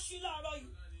ọ̀run tó ṣí láàárọ̀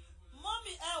yìí.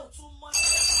 Mọ́mì ẹ ò tún mọ́ ẹ.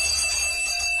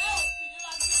 Ẹ ò fi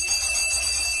nílá gbé.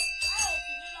 Ẹ ò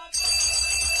fi nílá gbé.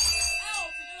 Ẹ ò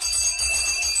fi nílá gbé.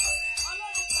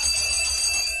 Ọlọ́run pàdé.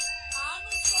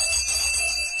 Àánú sọ̀rọ̀.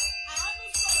 Àánú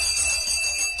sọ̀rọ̀.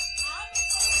 Àánú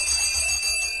sọ̀rọ̀.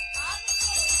 Àánú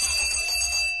sọ̀rọ̀.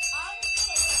 Àánú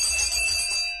sọ̀rọ̀.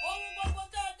 Ohun gbogbo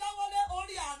tẹ́ ẹ dáwọ́lé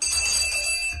orí àánú.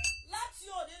 Láti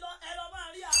òní lọ ẹ lọ máa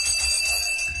rí àánú.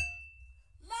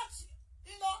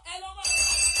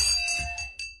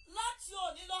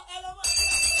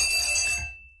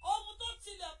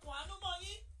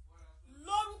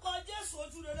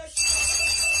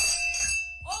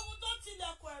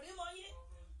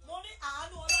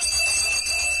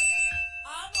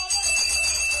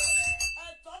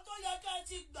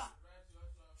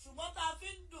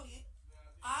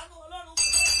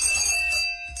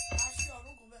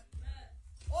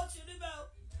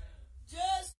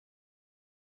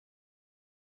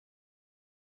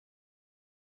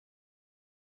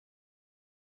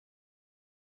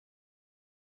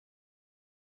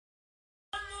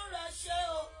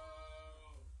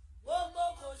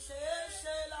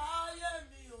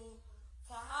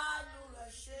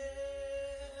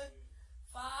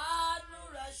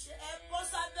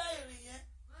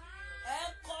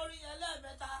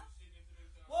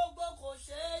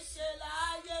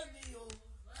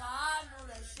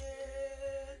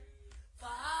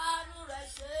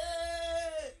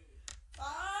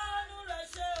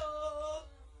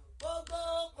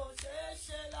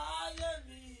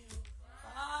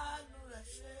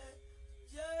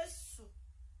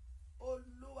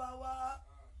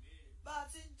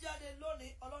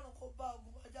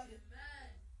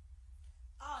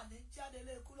 àní jáde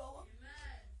lé ikú lọ́wọ́.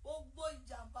 Gbogbo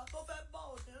ìjàmbá tó fẹ́ bá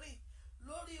òní rìn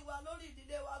lórí wa, lórí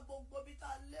ìdílé wa, gbogbo bí tá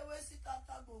léwé síta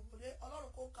tá gbogbo dé,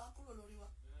 Ọlọ́run kó ká kúrò lórí wa.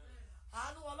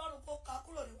 Àánú Ọlọ́run kó ká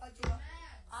kúrò níwájú wa.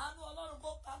 Àánú Ọlọ́run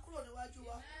kó ká kúrò níwájú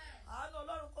wa. Àánú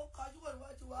Ọlọ́run kó ká kúrò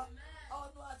níwájú wa.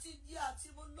 Ọ̀nà àti jí àti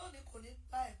mú lónìí kò ní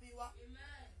gba ẹ̀mí wa.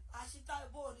 Àṣìta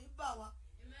ìbò ò ní bà wá.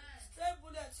 Stray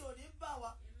bullet ò ní bà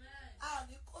wá. A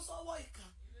ní kó sọ́wọ́ ìkà.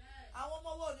 Àwọn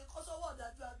ọmọ wa ò ní kó sọ́wọ́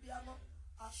ọ̀dájú abiyamọ.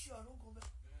 Àṣẹ ọ̀run gùn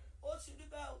bẹ́ẹ̀. Ó ti rí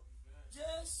bẹ́ẹ̀ o.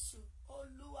 Jésù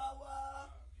Olúwa wa.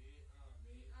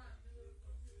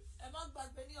 Ẹ má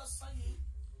gbàgbé ní ọ̀sán yìí.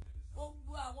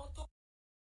 Gbogbo àwọn tó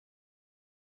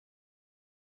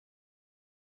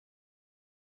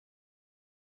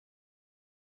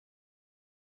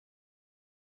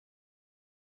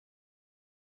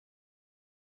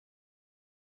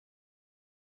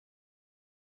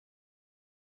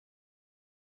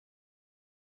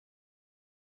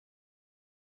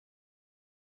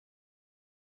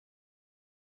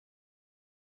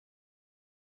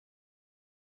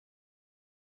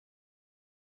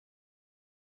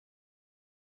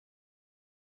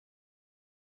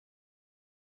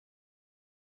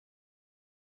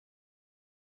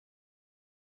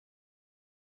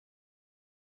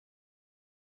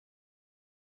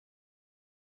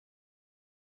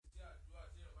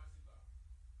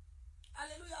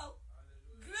hallelujah.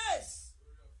 Grace.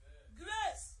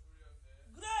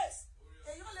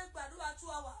 Èyí ò lè gbàdúrà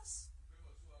 2 hours.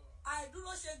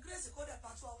 Àìdúró ṣe grace kó dẹ̀ pa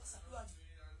 2 hours àdúrà jù.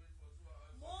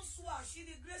 Mo ń sún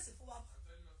àṣírí grace fún wa.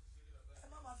 Ẹ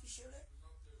má máa fi ṣeré.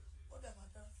 Ó dẹ̀ máa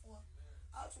dára fún wa.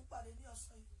 A tún pàdé ní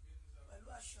ọ̀sán yìí pẹ̀lú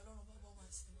àṣẹ Ọlọ́run bàbá ọmọ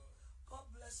àti ẹ̀mí. God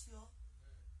bless you all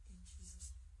in Jesus.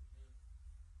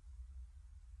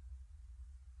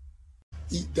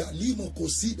 Idalimo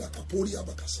kosida kapori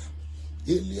abakasa.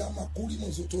 Eliama kuri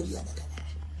mozotori abakaba.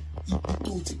 Ibi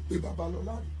tó ti pè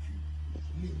Babalọ́lá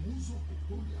lè múzò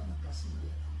kòkòrò àmàkàsí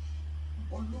rẹ̀.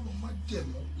 Ọlọ́run má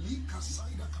jẹ̀mọ́ ní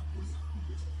kàsáìdà kàpórí.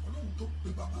 Ọlọ́run tó pè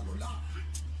Babalọ́lá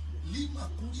lima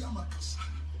kúrí àmàkàsá.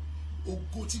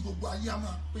 Ògo tí gbogbo ayé á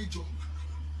máa péjọ.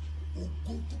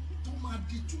 Ògo tó máa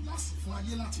di túláàsì fún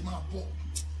ayé láti máa bọ̀.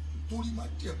 Torí má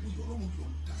jẹ̀mú Ọlọ́run yóò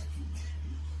dá ẹ̀fọ́ mẹ́.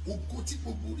 Ògo tí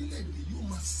gbogbo orílẹ̀-èdè yóò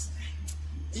máa sìn.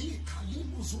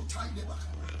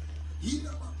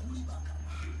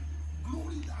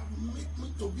 Glory that will make me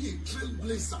to be a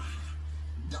trailblazer,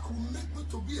 that will make me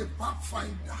to be a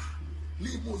pathfinder,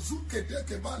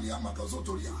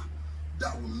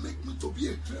 that will make me to be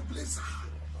a trailblazer.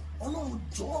 Ọlọ́run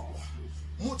jọ̀ọ́,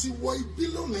 mo ti wọ ibi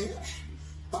lónìí,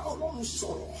 bá Ọlọ́run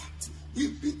sọ̀rọ̀,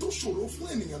 ibi tó ṣòro fún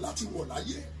ènìyàn láti wọ̀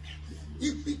láyé,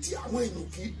 ibi tí àwọn èèyàn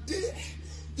kì í dé,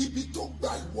 ibi tó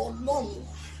gba ìwọ Ọlọ́run.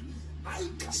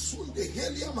 Àìkàsóńdè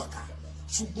hẹ́líàmàkà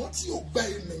ṣùgbọ́n tí ó gba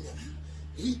ènìyàn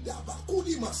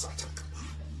ìdàbàkúrì màsàtàkà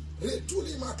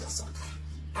rètúlì màkàsàkà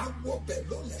àwọ̀bẹ̀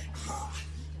lọ́lẹ̀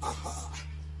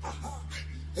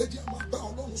ẹ̀dí àmà bá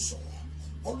Ọlọ́run sọ̀rọ̀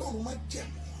Ọlọ́run má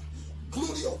jẹ̀mọ́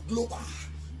glory of global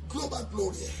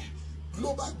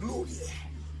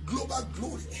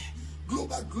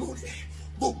glory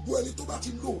gbogbo ẹni tó bá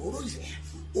ti lo òróró yẹ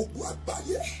ògùn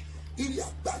àgbáyé ìrì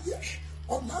àgbáyé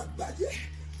ọ̀nà àgbáyé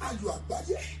ayọ̀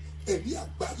àgbáyé ẹ̀rí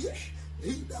àgbáyé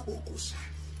ìdàbòkòṣà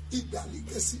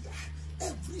ìdàlígẹ̀sídà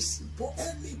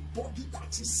anybody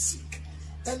that is sick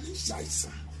ẹni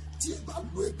ṣàìsàn tí ẹ bá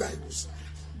lo ẹgbà ìwòsàn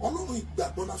Ọlọ́run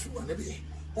ìgbàgbọ́ la fi wà níbí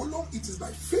Ọlọ́run it is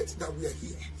by faith that we are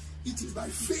here it is by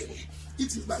faith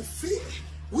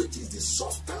which is the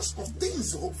substance of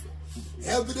things hoped for,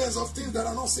 evidence of things that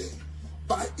are not seen.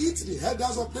 By it the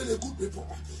elders obtain a good report.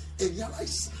 Ẹ̀yin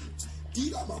aláìsàn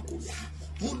ìdàbòkòyà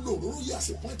mo lo òróró yìí as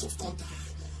a point of contact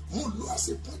mo lo as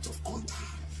a point of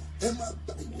contact ẹ máa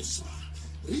gba ìwòsàn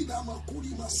rídà máa kú rí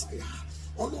máa ṣàyà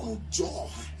Ọlọ́run jọ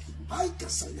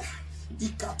àìkàṣàyà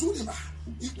ìkàtúrìmà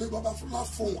ìpè bàbá fúnra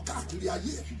fọhùn káàkiri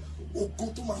ayé ògo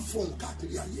tó máa fọhùn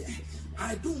káàkiri ayé.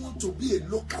 I don't want to be a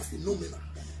local phenomenon.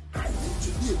 I need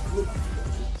to be a global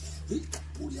phenomenon.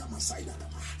 Ìkàtúrì àmàṣàyà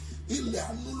dàbà ilẹ̀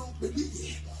àánú ló ń pè mí yẹ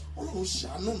Ọlọ́run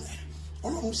ṣàánú mi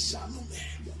Ọlọ́run ṣàánú mi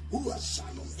Olúwa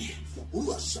ṣàánú mi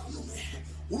Olúwa ṣàánú mi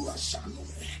Olúwa ṣàánú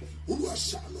mi Olúwa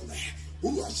ṣàánú mi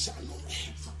Olúwa ṣàánú mi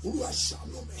Olúwa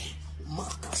ṣàánú mi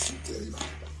màkàsí kẹrìnà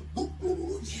gbogbo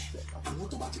lórí àwọn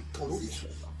tó bá ti kàn lórí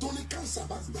tó ní kánsà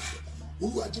bá gbà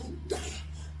Olúwa jẹ́ ó dá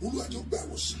Olúwa jẹ́ ó gbà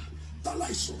ìwòsàn tálá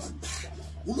ìsọ̀ bá gbà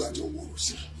Olúwa jẹ́ ó wò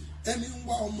ìwòsàn ẹni ń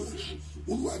wá ọmọ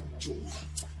Olúwa jọ̀wọ́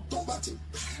tó bá ti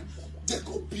gbà jẹ́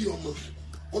kó bí ọmọ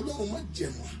Ọlọ́run má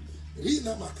jẹ̀mọ́ rí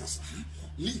iná màkàsà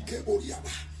líkẹ́ orí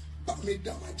àbá bá mi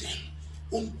dá má jẹ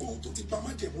ohunkóhun tó ti bá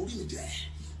má jẹ mórí mi jẹ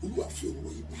Olúwa fi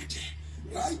òwúrọ̀ yìí bá jẹ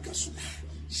ráì kàṣùlá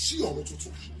sí ọ̀run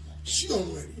tuntun ṣí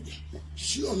ọ̀run ẹ̀rí,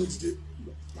 ṣí ọ̀run ìdìde,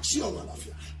 ṣí ọ̀run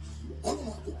àlàáfíà.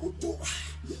 Ọlọ́run àkókò tó wà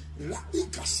láì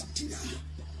kàṣàtìyà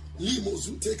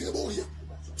limozu tẹkẹbọyà.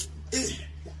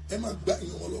 Ẹ máa gba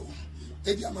ìyẹn wọn lọ́wọ́,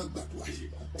 ẹ bí a máa gbàdúrà,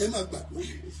 ẹ máa gbàdúrà,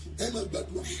 ẹ máa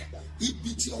gbàdúrà. Ibi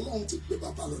tí Ọlọ́run ti pè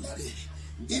bàbá lọ láre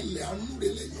ilẹ̀ àánú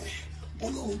rẹ̀ lẹ́yìn.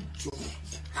 Ọlọ́run jọ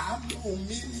àánú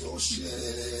mi ni ó ṣe,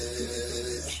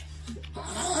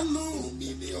 àánú mi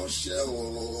ni ó ṣe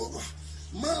o.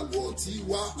 Má wo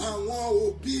tiwa àwọn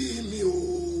òbí mi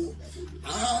o,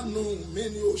 àánú mi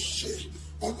ni ó ṣe.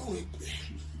 Ọlọ́run ìpè,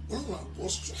 Ọlọ́run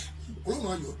àpọ́sítọ̀,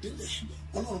 Ọlọ́run Ayọ̀délẹ̀,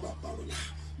 Ọlọ́run Babalọ́lá,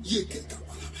 yéèké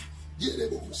kàwálàbà,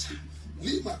 yérébòkúsà,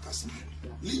 límàkàsà,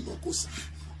 límọ̀kúsà,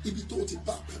 ibi tó ti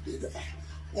bá pàdé rẹ̀.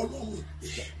 Ọlọ́run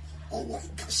ìpè, ọwọ́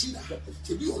ìkàsíra,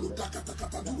 tèmi olùdá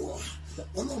katakata dúró.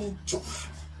 Ọlọ́run jọ,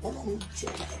 Ọlọ́run jọ,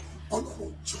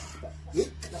 Ọlọ́run jọ,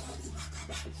 yéèké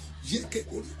àlùbàkàbà, yéèké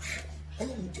kórìbà.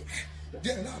 Ọlọ́run jọ,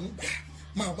 díẹ̀ láàánú bá,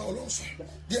 máa bá Ọlọ́run sọ,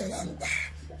 díẹ̀ láàánú bá,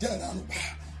 díẹ̀ láàánú bá,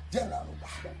 díẹ̀ láàánú bá,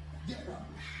 díẹ̀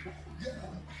láàánú bá, díẹ̀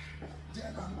láàánú bá,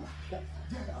 díẹ̀ láàánú bá,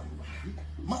 díẹ̀ láàánú bá,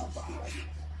 máa bá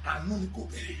àánú ni kò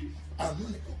bẹ̀rẹ̀, àánú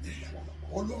ni kò bẹ̀rẹ̀.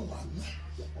 Ọlọ́run àánú,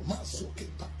 máa sókè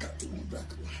pàkàtó ní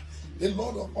bírákìlá. The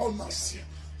Lord of all mercy,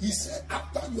 He said,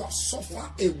 after you have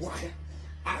suffered a while,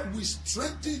 I will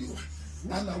strengthen you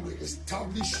and I will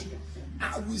establish you.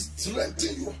 I will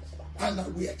strengthen you and I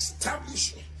will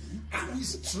establish you. I will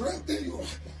strengthen you.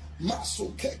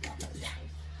 Masoke kataria,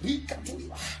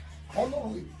 rikatuliwa,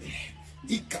 Ọlọ́run ìpè,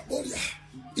 ìkàbọ̀rìà,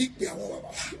 ìpè àwọn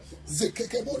bàbá,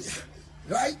 zekekeboria,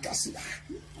 raikasila,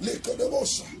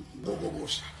 lekodebosa,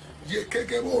 bobobosa,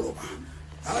 yekekeboroba,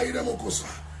 airemokosa,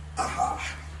 aha,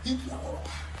 ìpè àwọn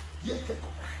bàbá,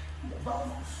 yekekeboria,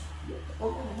 balance,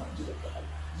 Ọlọ́run máa jẹ,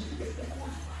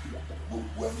 yekekeboria,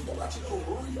 gbogbo ẹni tó bá ti lọ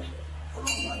òróró yẹ,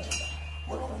 Ọlọ́run máa jẹ,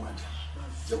 Ọlọ́run máa jẹ,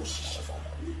 jẹ́ òṣìṣẹ́ fún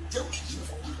wa, jẹ́ òṣìṣẹ́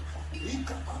fún wa,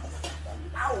 ìkàbọ̀rìà,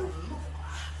 a ò lọ.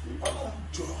 Ọlọ́run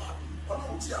jọ,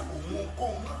 Ọlọ́run tí a kò mú kó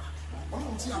wọn,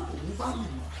 Ọlọ́run tí a kò mú bá lè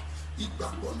mọ̀,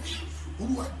 ìgbàgbọ́ ni,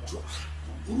 Olúwa jọ,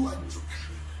 Olúwa jọ.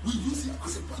 We use it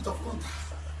as a point of contact.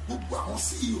 Gbogbo àwọn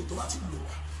CEO tó bá ti lò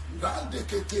wá, ráńdé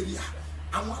kékeré à,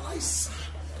 àwọn aláìsàn,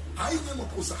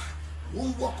 àìnàmọ̀kọ́sà, wọ́n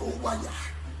ń wọ́kọ̀ ń wáyà,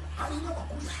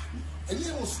 àìnàmọ̀kọ́yà, ẹni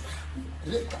ẹ̀wọ̀n sùn,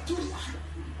 rẹ̀kàtúrìà,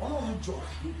 Ọlọ́run jọ,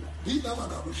 rí iná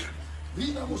màdàbọ̀, rí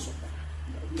iná mọ̀sọ̀,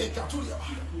 kẹ̀kàtúrìà,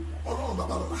 Ọlọ́run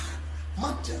Babalọ́lá. Má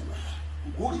jẹ́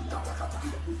orí katakata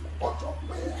ọjọ́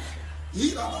pé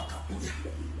ìlànà kàkúrẹ́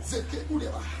zekekúrẹ́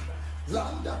wa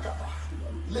landakata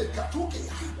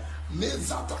lẹ́kàtúkẹ́yà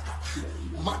mẹ́zàtàkà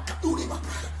màkàtúrẹ́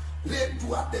bàkà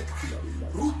rẹ́dùádẹ́kà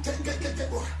rútẹ́kẹ́kẹ́kẹ́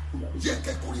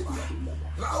yẹ́kẹ́kúrẹ́ wa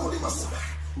làwọn masa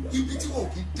ibi tí wọn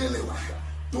kì í délé wa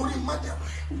torí májàmá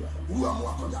ru àwọn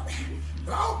akọjá bẹ́ẹ̀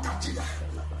làwọn kàjíyà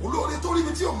olóore torí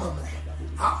mi tí o mọ̀ mẹ́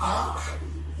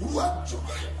ru àjọ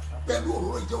pẹ̀lú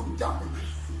òróró ìjẹ́ olùdá mi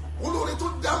olóore tó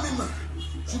dá mi mọ̀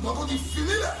ṣùgbọ́n tó ti fi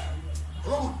nílẹ̀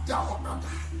Ọlọ́run dá wọn padà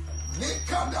ní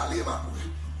kádàlímà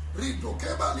rí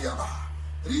dòkébàlíàbà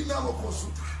rí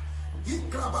nàmọ̀kọ̀sùtà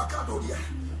ìkrabakadòríà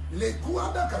lẹ́kú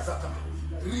adàkàsàtà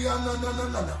rí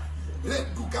anananana rẹ̀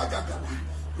dùkàgàgàdà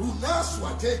rùnásù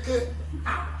àtẹ́kẹ́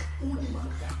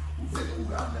àkúnìmàkà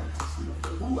zẹ̀wúránà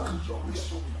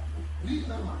rúwàjọ́wìsọ rí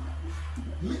nàmàkà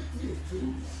mẹ́tì èfẹ́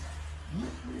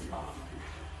mẹ́tì èfẹ́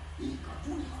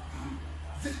ìkàtúrì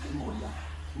zèkèmọ́ríà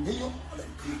èèyàn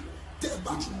ọ̀lẹ́kà tẹ́ ẹ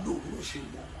bá ti lò ó ṣe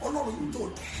Ọlọ́run yìí tó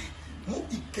dẹ̀ mú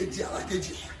ìkejì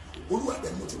alákejì Olúwa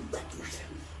bẹ́ẹ̀ mo ti gbàdúrà yẹn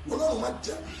Ọlọ́run má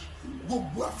jẹ́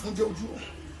gbogbo àfúnjẹ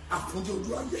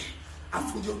ojú ayé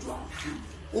àfúnjẹ ojú àwọn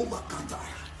ó má kàtà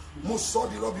mo sọ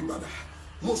di rọ́bì padà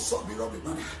mo sọ di rọ́bì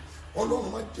padà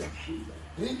Ọlọ́run má jẹ́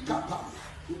ní kápá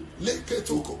lẹ́kẹ́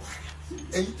tó kọ̀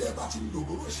ẹ̀yin tẹ́ ẹ bá ti lò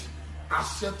ó ṣe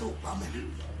àṣẹ tó pa mẹ́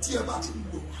tí ẹ bá ti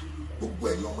lò wá gbogbo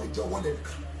ẹ̀yin ọmọ ìjọ wọlé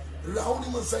nìkan ra ó ní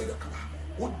mọ̀ sáyé nìkan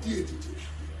ó di èdìdì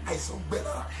àìsàn gbẹ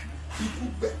lára ikú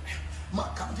gbẹ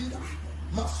màkàdíra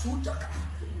màsújàkà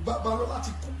Babalọ́lá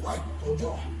ti kúkú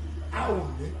àìtọ́jọ́ a ò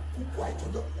ní kúkú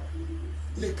àìtọ́jọ́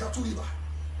lè kátúrìbà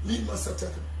ní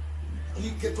masẹtẹkẹ ní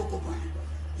kẹtọkọba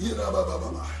yìí rà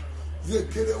bàbàbàbà lè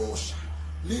kéré ọ̀ṣà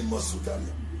ní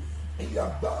mọ̀sùgàlẹ̀ ìyá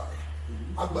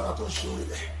agbára tó ń ṣe orí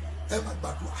rẹ̀ ẹ má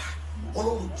gbàdúrà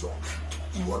Ọlọ́run jọ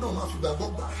ìwọ náà máa fi gbàgbọ́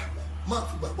gbà máa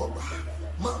fi gbàgbọ́ gbà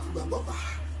máa fi gbàgbọ́ gbà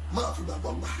máa fi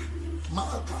gbàgbọ́ gbà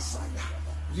máa kàṣàyà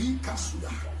rí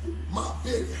kàṣùyà máa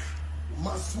béèrè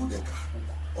máa súdẹ̀ka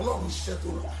Ọlọ́run ṣètò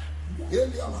rẹ̀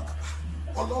èlé àmàkàrà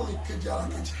Ọlọ́run kejì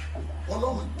arákejì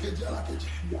Ọlọ́run kejì arákejì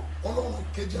Ọlọ́run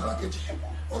kejì arákejì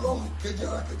Ọlọ́run kejì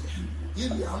arákejì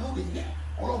ilé àánú rẹ̀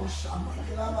Ọlọ́run ṣàánú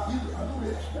ilé àánú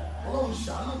rẹ̀ Ọlọ́run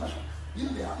ṣàánú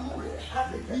ilé àánú rẹ̀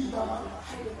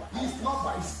it's not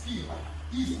by skill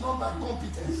It's not by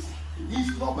competence.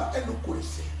 It's not by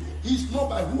eloquence. It's not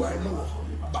by who I know.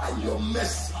 By your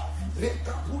mercy.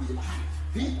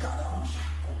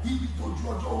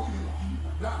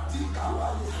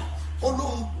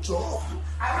 Ọlọ́run jọ̀ọ́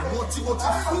àwọn tí mo ti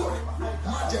fún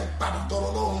má jẹ́ padà tọrọ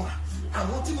lọ́rùn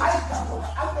àwọn tí mo ti dàbọ̀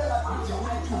jẹ́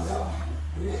wọ́n jù lọ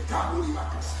rẹ̀ kábúrì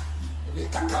màkàsà rẹ̀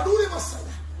kàkàdúrì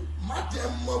màsàlẹ̀ má jẹ́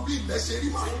mọ bí ilẹ̀ ṣe rí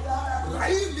ma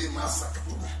ráyè lè má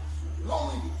sàkàtúbà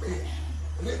lọ́rùn ìpè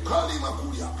rẹ̀ kọ́lé má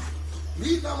kúrì àbá rí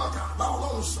iná má kà bá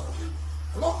ọlọ́run sọ̀rọ̀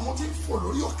ọlọ́run mo ti fò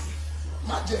lórí òkè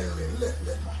má jẹ́ rìn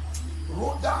lẹ́lẹ́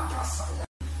ròdà kàsàyà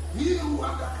yíyú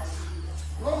àdàkàsà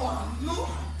lọ́rùn àánú.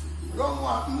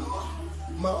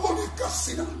 Maoli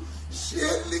kasina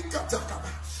sheli katakaba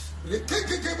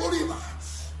lekekeke boriba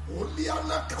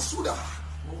oliana kasuda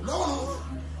Ọlọ́run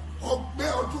ọgbẹ́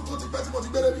ọdún tó ti pẹ́ tí mo ti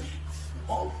gbẹ́rẹ́ mi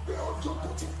ọgbẹ́ ọdún tó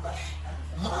ti pẹ́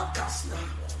máa kasina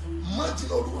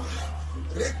májìlá olúwa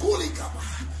rekoli kaba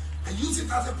I use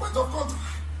it as a point of contact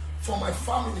for my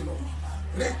family Lord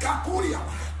rekakuri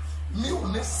aba mi ò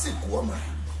ní sìnkú ọmọ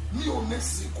mi ò ní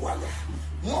sìnkú alẹ́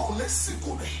wọn ò ní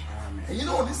sìnkú rẹ̀. You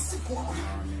know this sick one,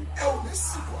 this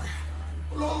sick one.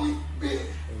 Long be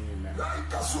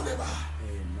like a Suleba,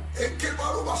 a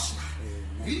Kebarubas,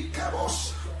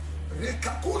 Rikabos,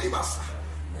 Rekakuribasa,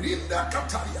 Rinda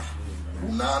Kataria,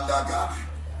 Unandaga,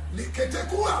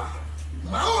 Liketekua,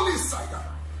 Maoli Saga,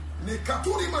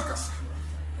 Nikaturi Makasa,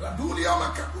 Radulia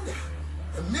Makakuda,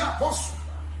 and Mia Posu,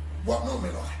 what no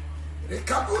melo,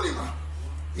 Rekabulima,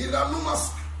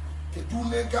 Iranumasa,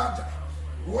 Ketunegada,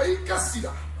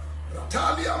 Waikasida.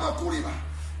 Ratalia makuriba,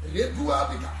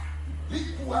 leduadiga,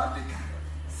 likuadiga,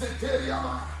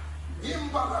 zeteriama,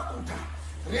 imbarakuta,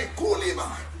 rekulima,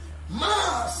 ma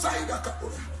saida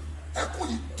kapura,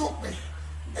 ekuli tope,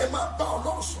 ema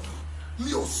baoloso,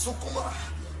 mi osukuma,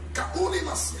 kapuli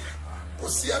masia,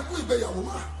 osiaku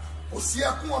ibeyawuma,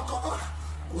 osiaku akoma,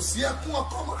 osiaku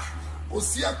akoma,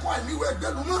 osiaku amiwe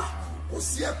beluma,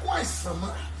 osiaku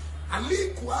aisama,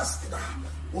 aliku askida,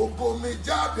 ogome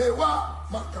jade wa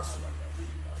makasula.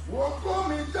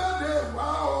 Ogome jade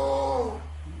wa o.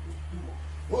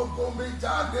 Ogome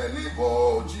jade ni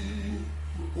boji.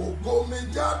 Ogome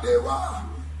jade wa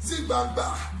zigbagba.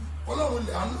 Ọlọ́run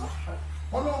lè àánú.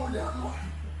 Ọlọ́run lè àánú.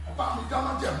 Bá mi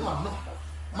dáná jẹ mú àánú.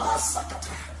 Máa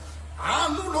sàkàtà.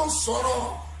 Àánú ló sọ̀rọ̀.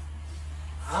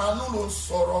 Àánú ló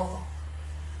sọ̀rọ̀.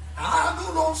 Àánú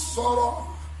ló sọ̀rọ̀.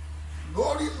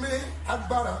 Lórí mi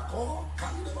agbára kọ́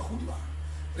kàlẹ́ bàkúrìbà.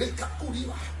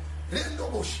 Rekakuriba,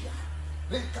 rendoboshia,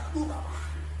 rekaduraba,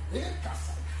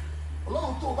 rekasaya.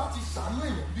 Ọlọ́run tó bá ti ṣàánú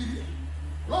èèyàn bírí ẹ̀.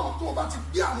 Ọlọ́run tó bá ti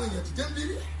gbé àwọn èèyàn ti jẹ́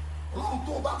bírí ẹ̀. Ọlọ́run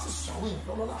tó bá ti ṣàwọn èèyàn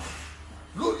lọ́lọ́lá.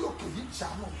 Lórí òkè yìí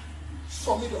ṣàánú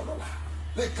sọ mí lọ́lọ́lá.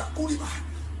 Rekakuriba,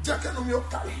 jẹ́ kẹ́nu mi ó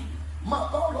kalẹ̀. Máa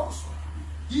bá Ọlọ́run sọ.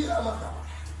 Yíyá máa dàbà.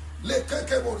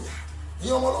 Lekẹ́kẹ́ bọ̀rìà.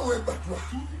 Ìyẹn ọmọ Ọlọ́run ẹ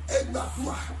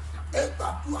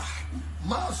gbàdúrà.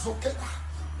 Máa zọ kẹ́dà.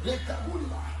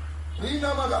 Rekakuriba.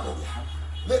 Rina Magaboya,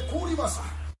 Lekuri Masa.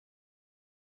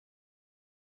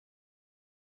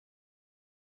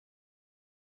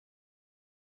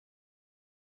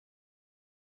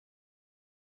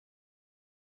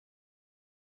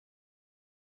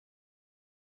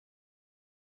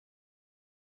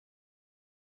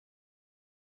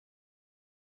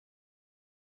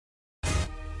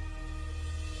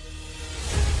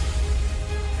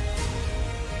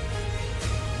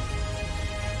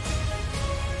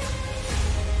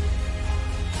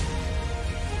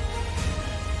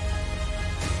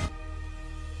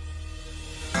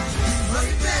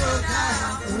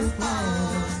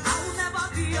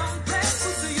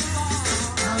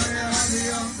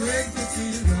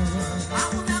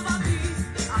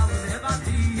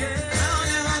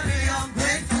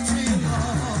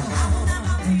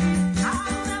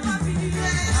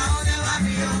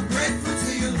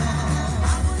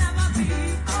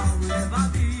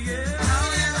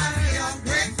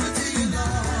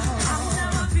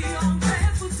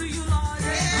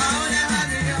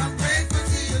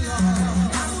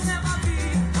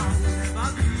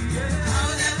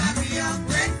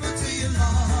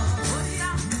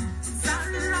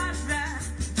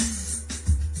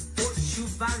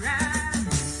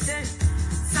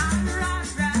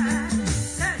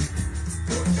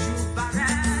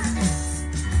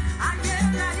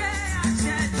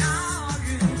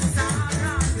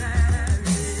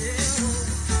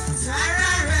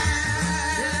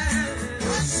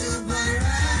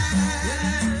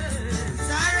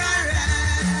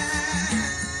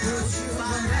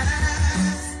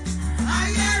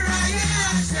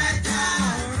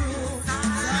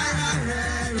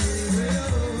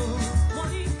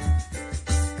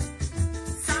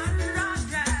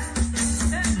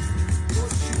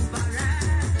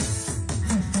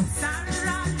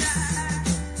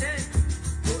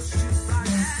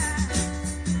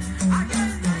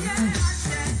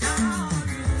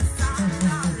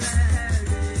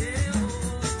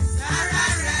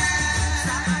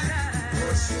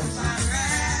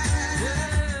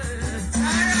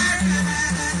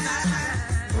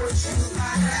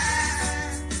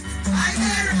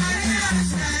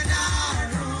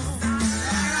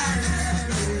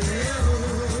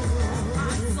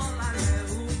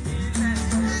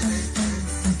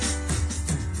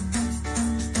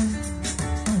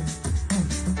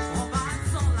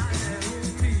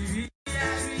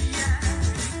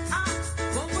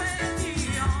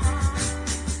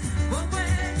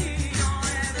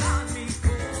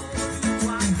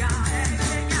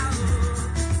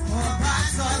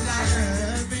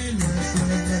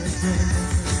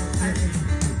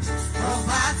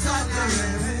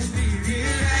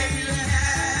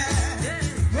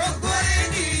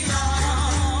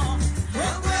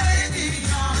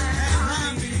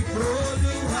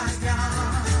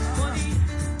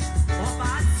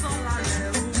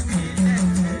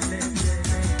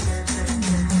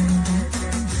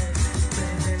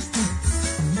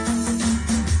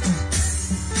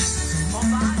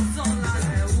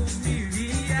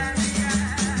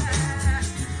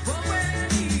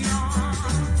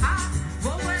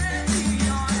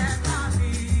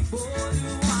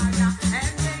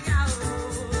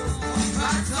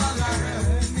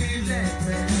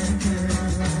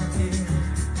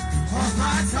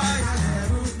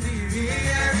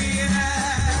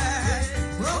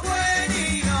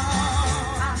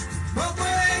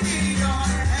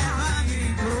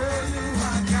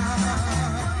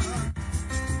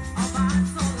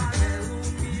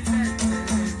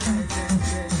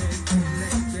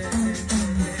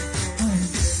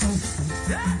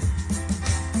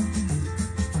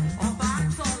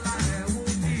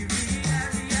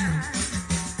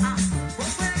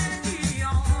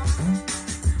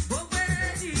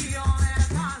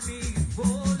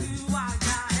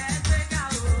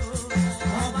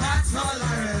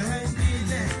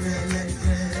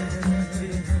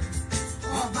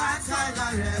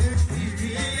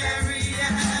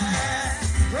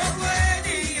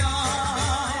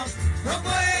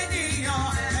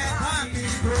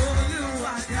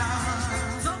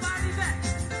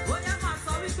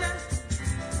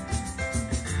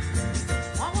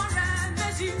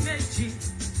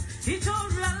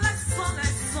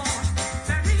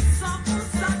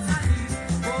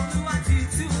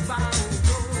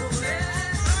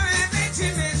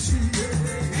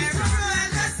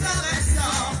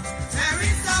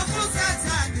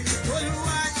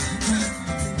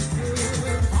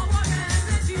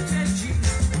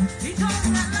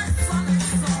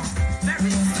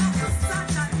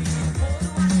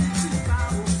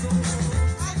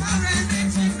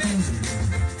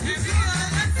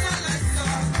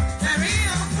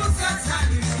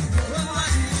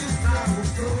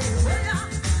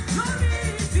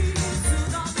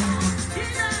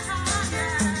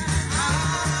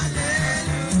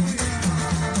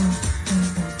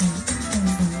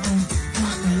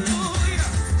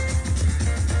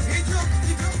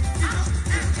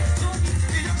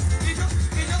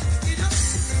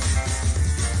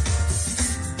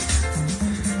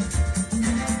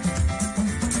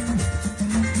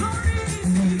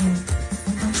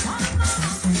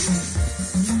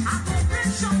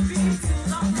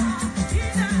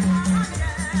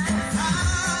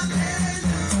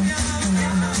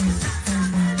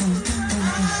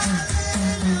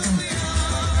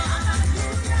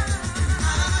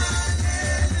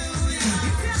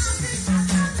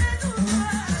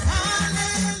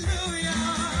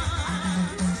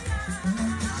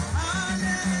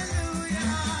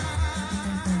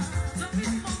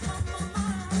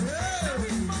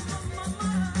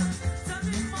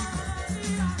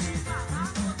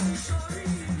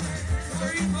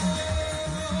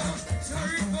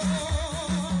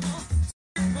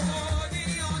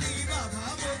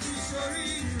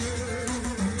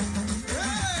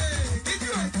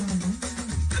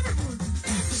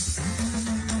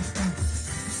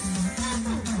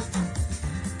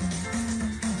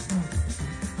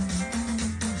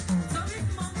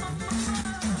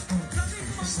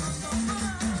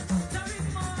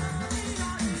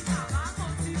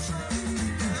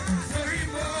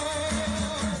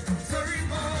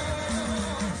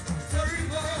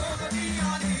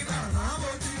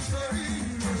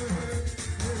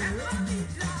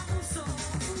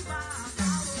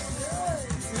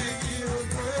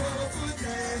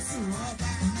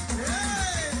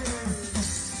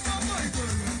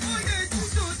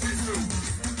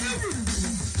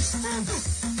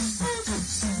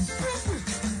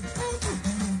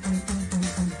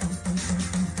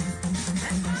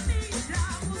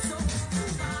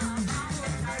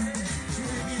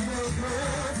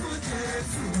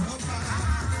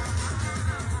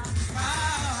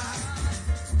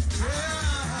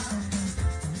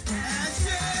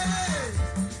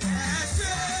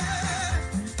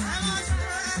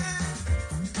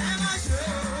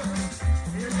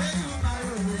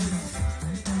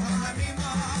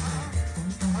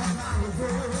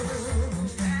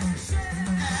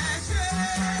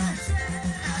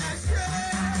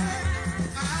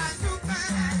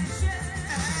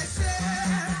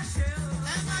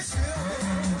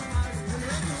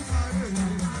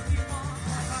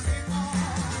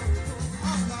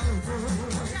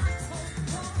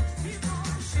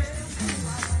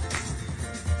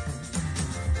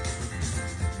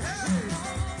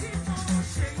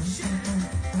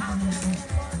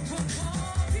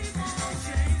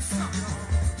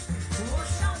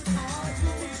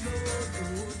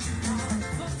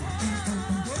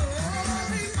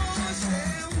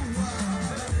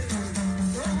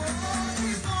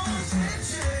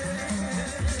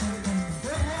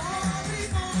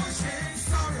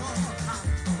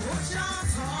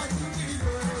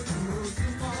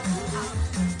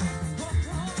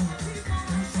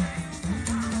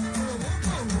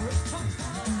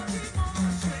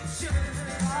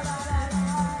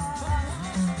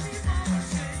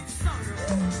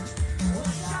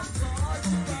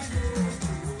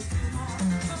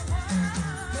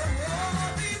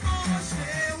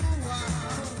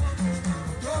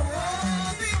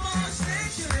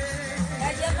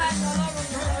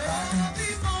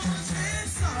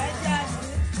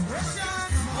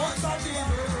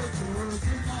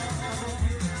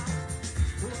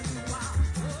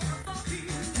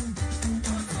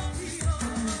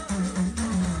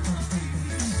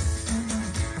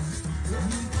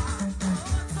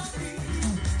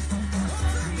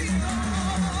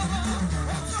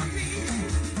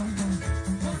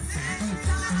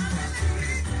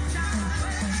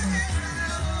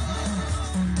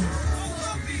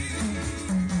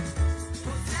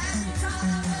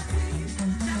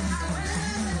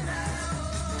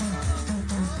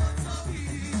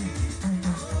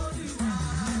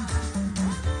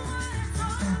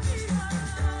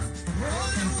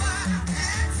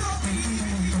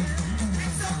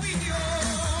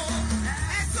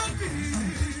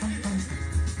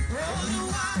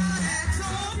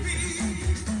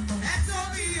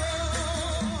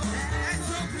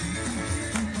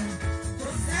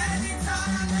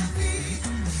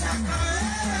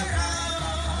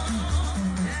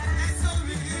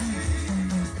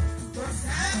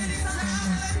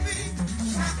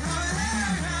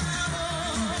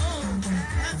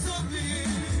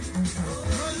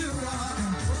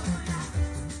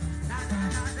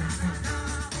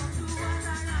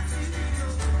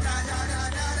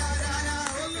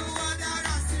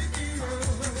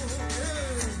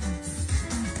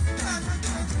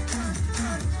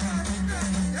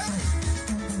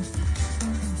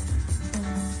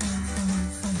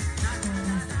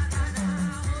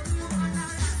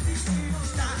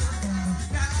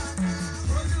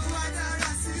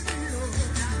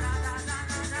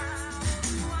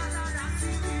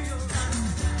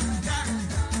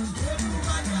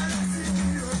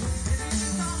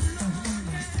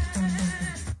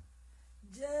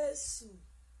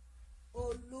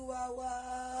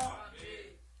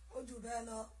 bẹ́ẹ̀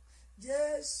lọ.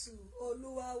 Jésù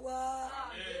Olúwa wa.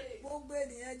 Gbogbo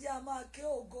ènìyàn jẹ́ a máa ké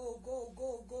ògo ògo ògo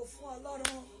ògo fún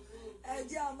Ọlọ́run. Ẹ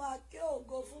jẹ́ a máa ké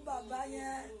ògo fún bàbá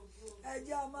yẹn. Ẹ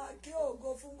jẹ́ a máa ké ògo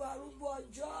fún arúgbó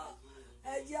ọjọ́.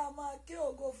 Ẹ jẹ́ a máa ké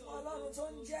ògo fún Ọlọ́run tó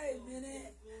ń jẹ́ èmi ni.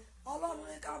 Ọlọ́run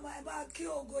ní ká máa bá ké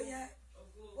ògo yẹn.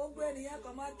 Gbogbo ènìyàn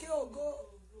kan máa ké ògo.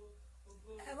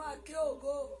 Ẹ máa ké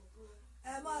ògo.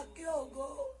 Ẹ máa ké ògo.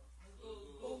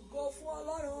 Ògo fún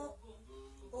Ọlọ́run.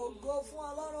 Ògo fún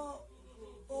Ọlọ́run.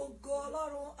 Ògo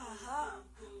Ọlọ́run. Aha.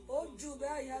 Ó jù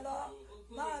bẹ́ẹ̀ yẹn lọ.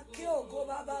 Máa ké ògo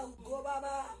bàbá. Ògo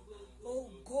bàbá.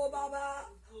 Ògo bàbá.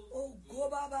 Ògo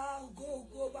bàbá. Ògo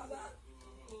ògo bàbá.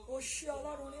 Ó ṣé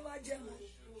Ọlọ́run ní májẹ̀mú.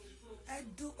 Ẹ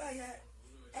dúpẹ́ yẹn.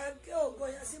 Ẹ ké ògo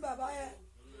yẹn sí bàbá yẹn.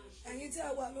 Ẹ̀yin tí ẹ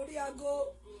wà lórí aago,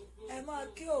 ẹ máa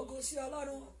ké ògo sí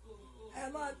Ọlọ́run. Ẹ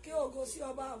máa ké ògo sí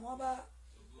ọba àwọn ọba.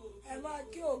 Ẹ máa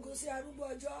ké ògo sí arúgbó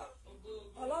ọjọ́.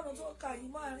 Ọlọ́run tó kà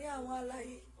yín máàrin àwọn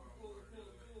alààyè.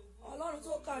 Ọlọ́run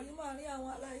tó kà yín máàrin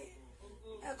àwọn alààyè.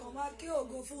 Ẹ kàn máa ké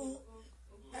ògo fún un.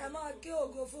 Ẹ máa ké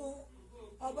ògo fún un.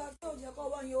 Ọba tí ò jẹ́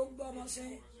kọ́wọ́ yín ó gbọ́mọ sí.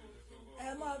 Ẹ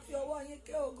máa fi ọwọ́ yín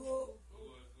ké ògo.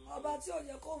 Ọba tí ò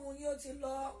jẹ́ kó mú yín ó ti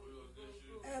lọ.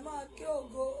 Ẹ máa ké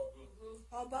ògo.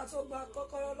 Ọba tó gba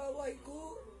kọ́kọ́rọ́ lọ́wọ́ ikú.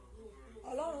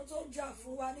 Ọlọ́run tó jà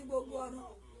fún wa ní gbogbo ọ̀nà.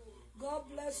 God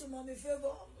bless you, Mommy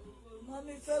Favour.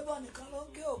 Mommy Favour nìkan ló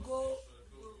ń ké ògo.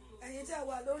 Ẹ̀yin tí ẹ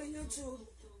wà lórí YouTube,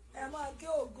 ẹ máa ké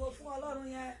ògo fún Ọlọ́run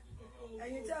yẹn.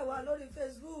 Ẹ̀yin tí ẹ wà lórí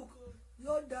Facebook,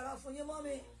 yóò dára fún yín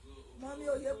mọ́mí. Mọ́mí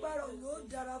Oyèpẹ̀rọ̀ yóò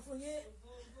dára fún yín.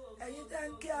 Ẹ̀yin tí ẹ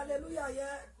ń ké hallelujah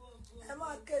yẹn, ẹ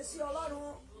máa ké sí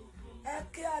Ọlọ́run. Ẹ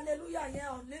ké hallelujah yẹn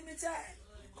unlimited.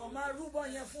 Kàn máa rúbọ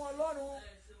yẹn fún Ọlọ́run.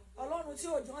 Ọlọ́run tí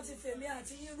òjò ti fèmí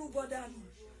àti yín rúbọ dànù.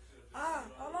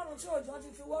 Ọlọ́run tí òjò ti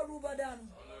fi wọ́ rúbọ dànù.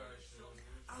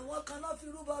 Àwọn kan náà fi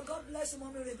rúbọ. God bless you,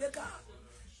 Mommy Rebecca.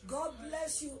 God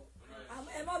bless you.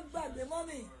 Ẹ má gbàgbé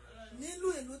mọ́mì,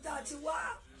 nílùú ìlú tá a ti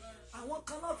wá. Àwọn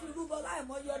kan náà fi rúbọ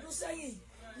láìmọye ọdún sẹ́yìn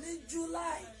ní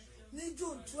July, ní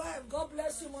June 12. God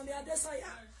bless you, Mommy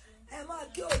Adesanya. Ẹ máa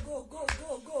kí ògo ògo ògo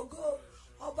ògo ògo.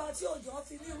 Ọba tí òjò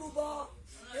fi ní rúbọ.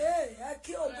 Ẹ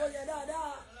kí ògo yẹn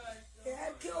dáadáa.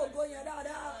 Ẹ kí ògo yẹn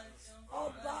dáadáa.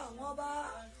 Ọba àwọn ọba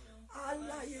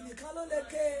alààyè nìkan ló lè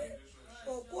ké.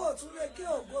 Òkú òtún lè ké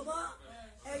ògo mọ́.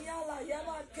 Ẹ̀yin alààyè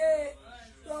máa ké.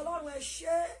 Ọlọ́run ẹ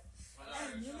ṣé.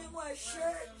 Ẹ̀mí mímọ́ ẹ ṣé.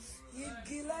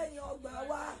 Igi lẹ́yìn ọgbà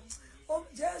wa.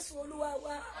 Jésù Olúwa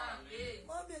wa.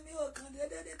 Mọ́mí mi ò kàn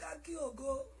déédéé ní ká kí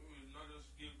ògo.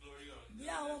 Bí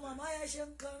àwọn màmá yẹn ṣe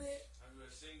ń kọrin.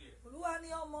 Olúwa ní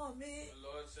ọmọ mi.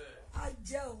 A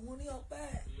jẹ òun ní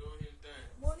ọpẹ́.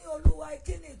 Mo ní Olúwa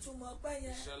kí ni ìtumọ̀ ọpẹ́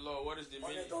yẹn? Mo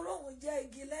ní torí òun jẹ́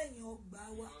igi lẹ́yìn ọgbà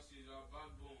wa.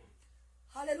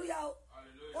 Hallelujah.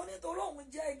 Ó ní torí òun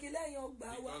jẹ́ igi lẹ́yìn ọgbà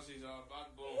wa.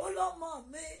 Ó lọ́mọ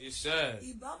mi.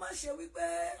 Ìbá má ṣe wípé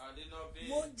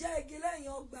mo jẹ́ igi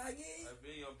lẹ́yìn ọgbà yín.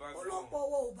 Ọlọ́pọ̀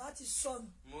wo ò bá ti sọnù.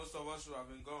 Most of us have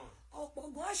been gone.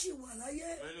 Ọ̀pọ̀ gan á sì wà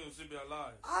láyé. Many will still be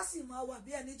alive. Á sì máa wà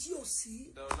bí ẹni tí ò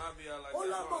sí. They will not be alive. Ó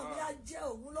lọ́mọ mi á jẹ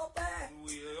òun lọ́pẹ́.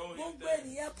 Gbogbo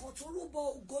ènìyàn kan tún rúbọ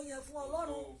ògo yẹn fún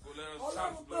Ọlọ́run.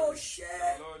 Ọlọ́run pé o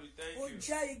ṣé. O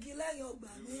jẹ́ igi lẹ́yìn ọgbà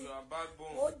mi.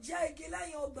 O jẹ́ igi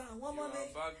lẹ́yìn ọgbà àwọn ọmọ mi.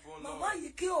 Màmá yìí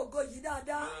kí ògo yìí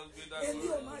dáadáa. Èmi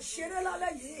ò máa ṣeré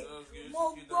lálẹ́ yìí. Mo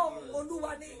gbọ́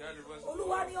Olúwa ní.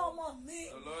 Olúwa ní ọmọ mi.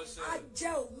 Á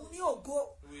jẹ òun ní ògo.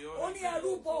 Ó ní ẹ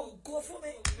rúbọ ògo fún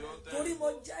mi. Torí mo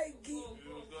jẹ́ igi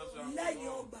lẹ́yìn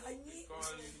ọgbà yín.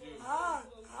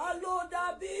 A ló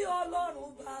dàbí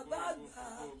Ọlọ́run bàbá àgbà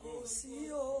kò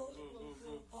sí o.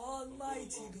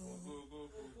 Almighty God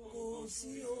kò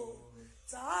sí o.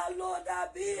 Ta ló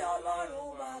dàbí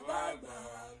Ọlọ́run bàbá àgbà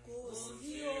kò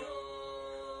sí o.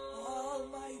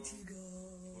 Almighty God.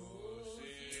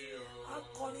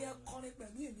 Akọrin ẹkọrin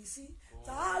pẹ̀lú ìmísí.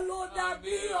 Ta ló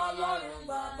dàbí Ọlọ́run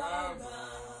bàbá àgbà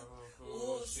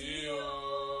kò sí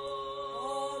o.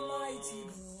 Almighty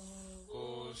God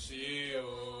Kò sí o.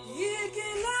 Igi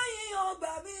lẹ́yìn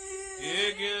ọgbà mi.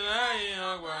 Igi lẹ́yìn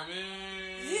ọgbà mi.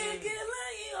 Igi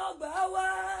lẹ́yìn ọgbà wa.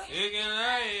 Igi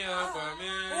lẹ́yìn ọgbà mi.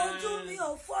 Ojú mi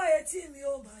ò fọ́, etí mi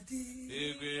ò mà di.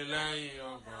 Igi lẹ́yìn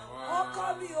ọgbà wa. Ọkọ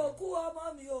mi ò kú, ọmọ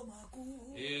mi ò mà kú.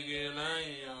 Igi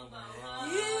lẹ́yìn ọgbà wa.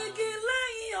 Igi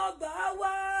lẹ́yìn ọgbà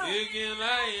wa. Igi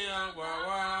lẹ́yìn ọgbà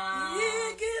wa.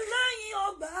 Igi lẹ́yìn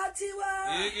ọgbà tiwa.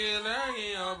 Igi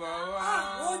lẹ́yìn ọgbà wa.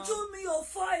 Ojú mi ò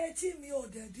fọ́, etí mi ò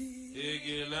dẹ̀ di.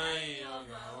 Igi lẹ́yìn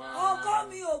ọgbà wa. Ọkọ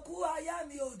mi ò kú, aya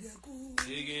mi ò dẹ̀ kú.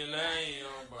 Igi lẹ́yìn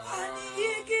ọgbà wa. Àní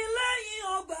igi lẹ́yìn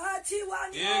ọgbà tiwa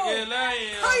ni o. Igi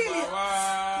lẹ́yìn ọgbà wa.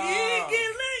 Igi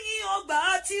lẹ́yìn ọgbà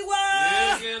tiwa.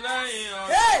 Igi lẹ́yìn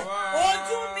ọgbà wa.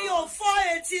 Ojú mi ò fọ́,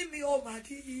 etí mi ò mà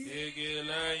di. Igi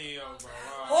lẹ́yìn ọgbà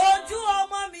wa. Ojú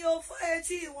ọmọ mi ò fọ́,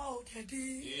 etí wọn ò dẹ̀ di.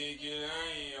 Igi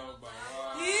lẹ́yìn ọgbà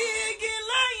wa. Igi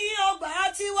lẹ́yìn ọgbà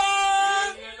tiwa.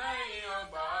 Igi lẹ́yìn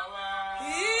ọgbà wa.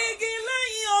 Igi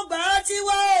lẹ́yìn ọgbà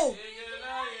tiwa o. Igi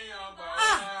lẹ́yìn ọgbà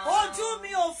wa. Ojú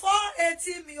mi ò fọ́,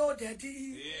 etí mi ò dẹ̀ di.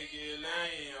 Igi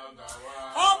lẹ́yìn ọgbà wa.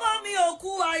 Ọmọ mi ò kú,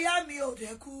 aya mi ò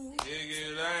dẹ̀ kú. Igi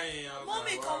lẹ́yìn ọgbà wa.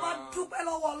 Mọ́mì kan máa dúpẹ́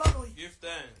lọ́wọ́ Ọlọ́run yìí. Give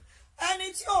thanks.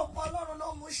 Ẹni tí ò mọ Ọlọ́run ló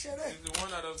mú ṣeré. He's the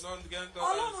one that does not get God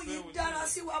Ọlọ́run and stay yìí with dára you.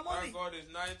 sí wa, mọ́mì. That God is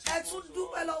nice. Ẹ tún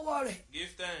dúpẹ́ lọ́wọ́ rẹ̀.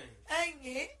 Give thanks.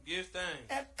 Ẹ̀yìn Give thanks.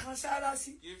 ẹ kàn sára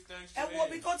sí. Give thanks Ẹ to wo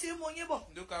ibi him. tó ti ń mú yín bọ̀.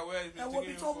 Look at where he's been Ẹ wo taking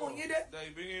ibi you tó mú from. yín dé. That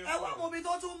he's bringing you Ẹ wá from. wo ibi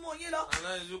tó tún mú yín lọ. And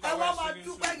then look Ẹ at wá where máa he's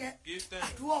dúpẹ́ taking you yẹn. to. Give thanks.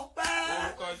 Àdúrà ọpẹ́.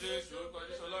 Orúkọ Jésù, orúkọ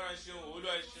Jésù, Ọlọ́run ẹ ṣeun,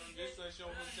 Olúwa ẹ ṣeun, Jésù ẹ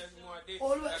ṣeun, fún iṣẹ́ tí mo wá dé.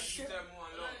 Olúwa ẹ Láti ṣeun. tẹ́ mú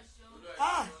wọn lọ. Olúwa ẹ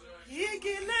Ah, ṣeun,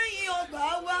 igi lẹ́yìn ọgbà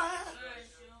wa.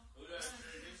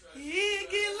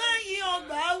 Igi lẹ́yìn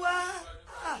ọgbà wa.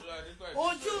 Ah,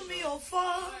 ojú mi ò fọ́.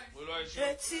 Olúwa ẹ ṣeun,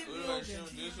 Etí mi Olúwa ò ẹ ṣeun,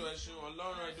 dẹ̀ di. Jésù ẹ ṣeun,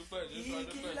 Ọlọ́run ẹ dúpẹ́, Jésù ẹ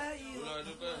Igi dúpẹ́. lẹ́yìn Olúwa ẹ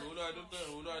dúpẹ́, Olúwa ẹ dúpẹ́,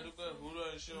 Olúwa ẹ dúpẹ́, Olúwa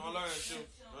ẹ ṣeun, Ọlọ́run ẹ ṣeun,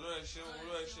 Ọlọ́run ẹ ṣeun,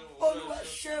 Olúwa ẹ ṣeun, Olúwa ẹ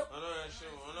ṣeun. Ọlọ́run ẹ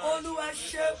ṣeun, Olúwa ẹ Jésù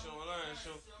ṣeun. ẹ ṣeun, Ọlọ́run ẹ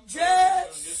ṣeun, Jésù ẹ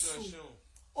Jésù. ṣeun.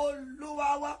 Olúwa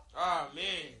wa.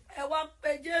 Amen. Ẹ wá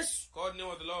pe Jésù. Call the name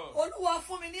of the Lord. Olúwa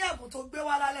fún mi ní ẹ̀bùn tó gbé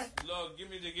wá lálẹ́. Lord, give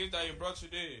me the gift that you brought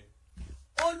today.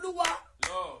 Olúwa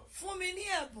Lord, fún mi ní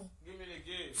ẹ̀bùn give me the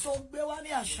gift tó gbé wá ní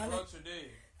you àṣálẹ́. brought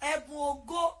today. Ẹ̀bùn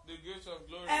ògo, The gift of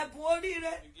glory. ẹ̀bùn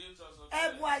oríire, The gift of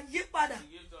ẹ̀bùn success. àyípadà The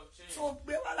gift of change tó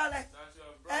gbé wá lálẹ́. that you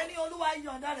have brought. Ẹni Olúwa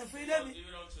yọ̀ǹda rẹ̀ fún ilé Lord, mi. give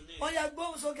it unto me. Ó yẹ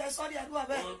gbóhùn sókè sọ́ọ́dì àdúrà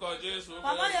bẹ́ẹ̀. Orúkọ Jésù, orúkọ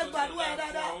Màmá yẹn Jésù, gbàdúrà yẹn Olúwa fún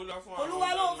dáadáa. wa, Olúwa fún wa, Olúwa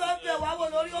lóun fẹ́ bẹ̀ wá wò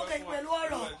lórí òkè pẹ̀lú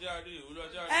ọ̀rọ̀.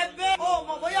 Ẹgbẹ́ o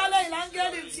mọ̀ bóyá lẹ́yìn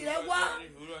láńgẹ́lì tirẹ̀ wá.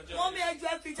 Mọ́mí ẹjọ́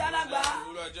ẹ fìjà lágbà.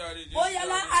 Bóyá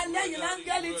alẹ́ yìí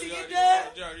láńgẹ́lì ti yín dé.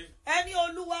 Ẹni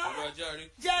Olúwa jẹ́ rí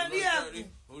ẹ̀bùn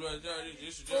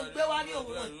tó gbé wá ní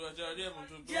òwúrọ̀. Jẹ́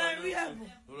rí ẹ̀bùn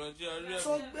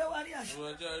tó gbé wá ní àṣà.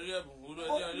 Olúwa jẹ́ rí ẹ̀bùn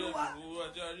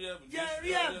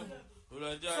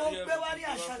tó gbé wá ní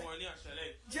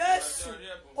àṣálẹ́. Jésù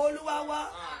Olúwa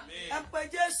wa. Ẹ pe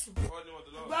Jésù.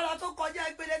 Gbára tó kọjá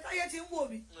ìpele táyé ti ń wò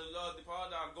mí.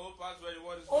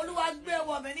 Olúwa gbé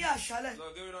wọ̀ mí ní àṣálẹ́.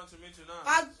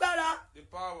 Agbára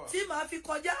tí màá fi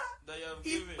kọjá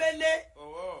ìpele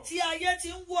tí ayé ti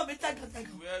ń wò mí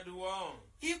tẹ̀gàntẹ̀gàn.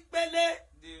 Ìpele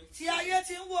tí ayé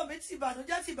ti ń wò mí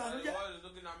tìbànújẹ́.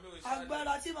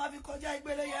 Agbára tí màá fi kọjá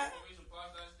ìpele yẹn.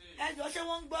 Ẹ jọ̀ọ́ ṣé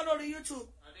wọ́n ń gbọ́ lórí YouTube?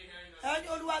 Ẹni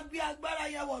Olúwa gbé agbára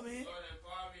yẹn wọ̀ mí.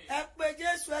 Ẹ pe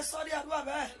Jésù, ẹ sọ ní àdúrà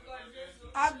bẹ́ẹ̀.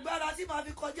 Agbára tí màá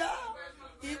fi kọjá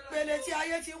ìpele tí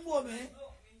ayé ti ń wò mí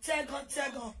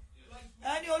tẹ̀gàntẹ̀gàn.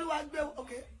 Ẹni Olúwa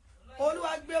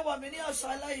gbé wọ̀ mí ní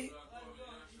ọ̀sán lẹ́yìn.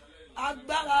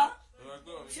 Agbára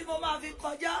tí mo máa fi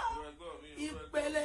kọjá ìpele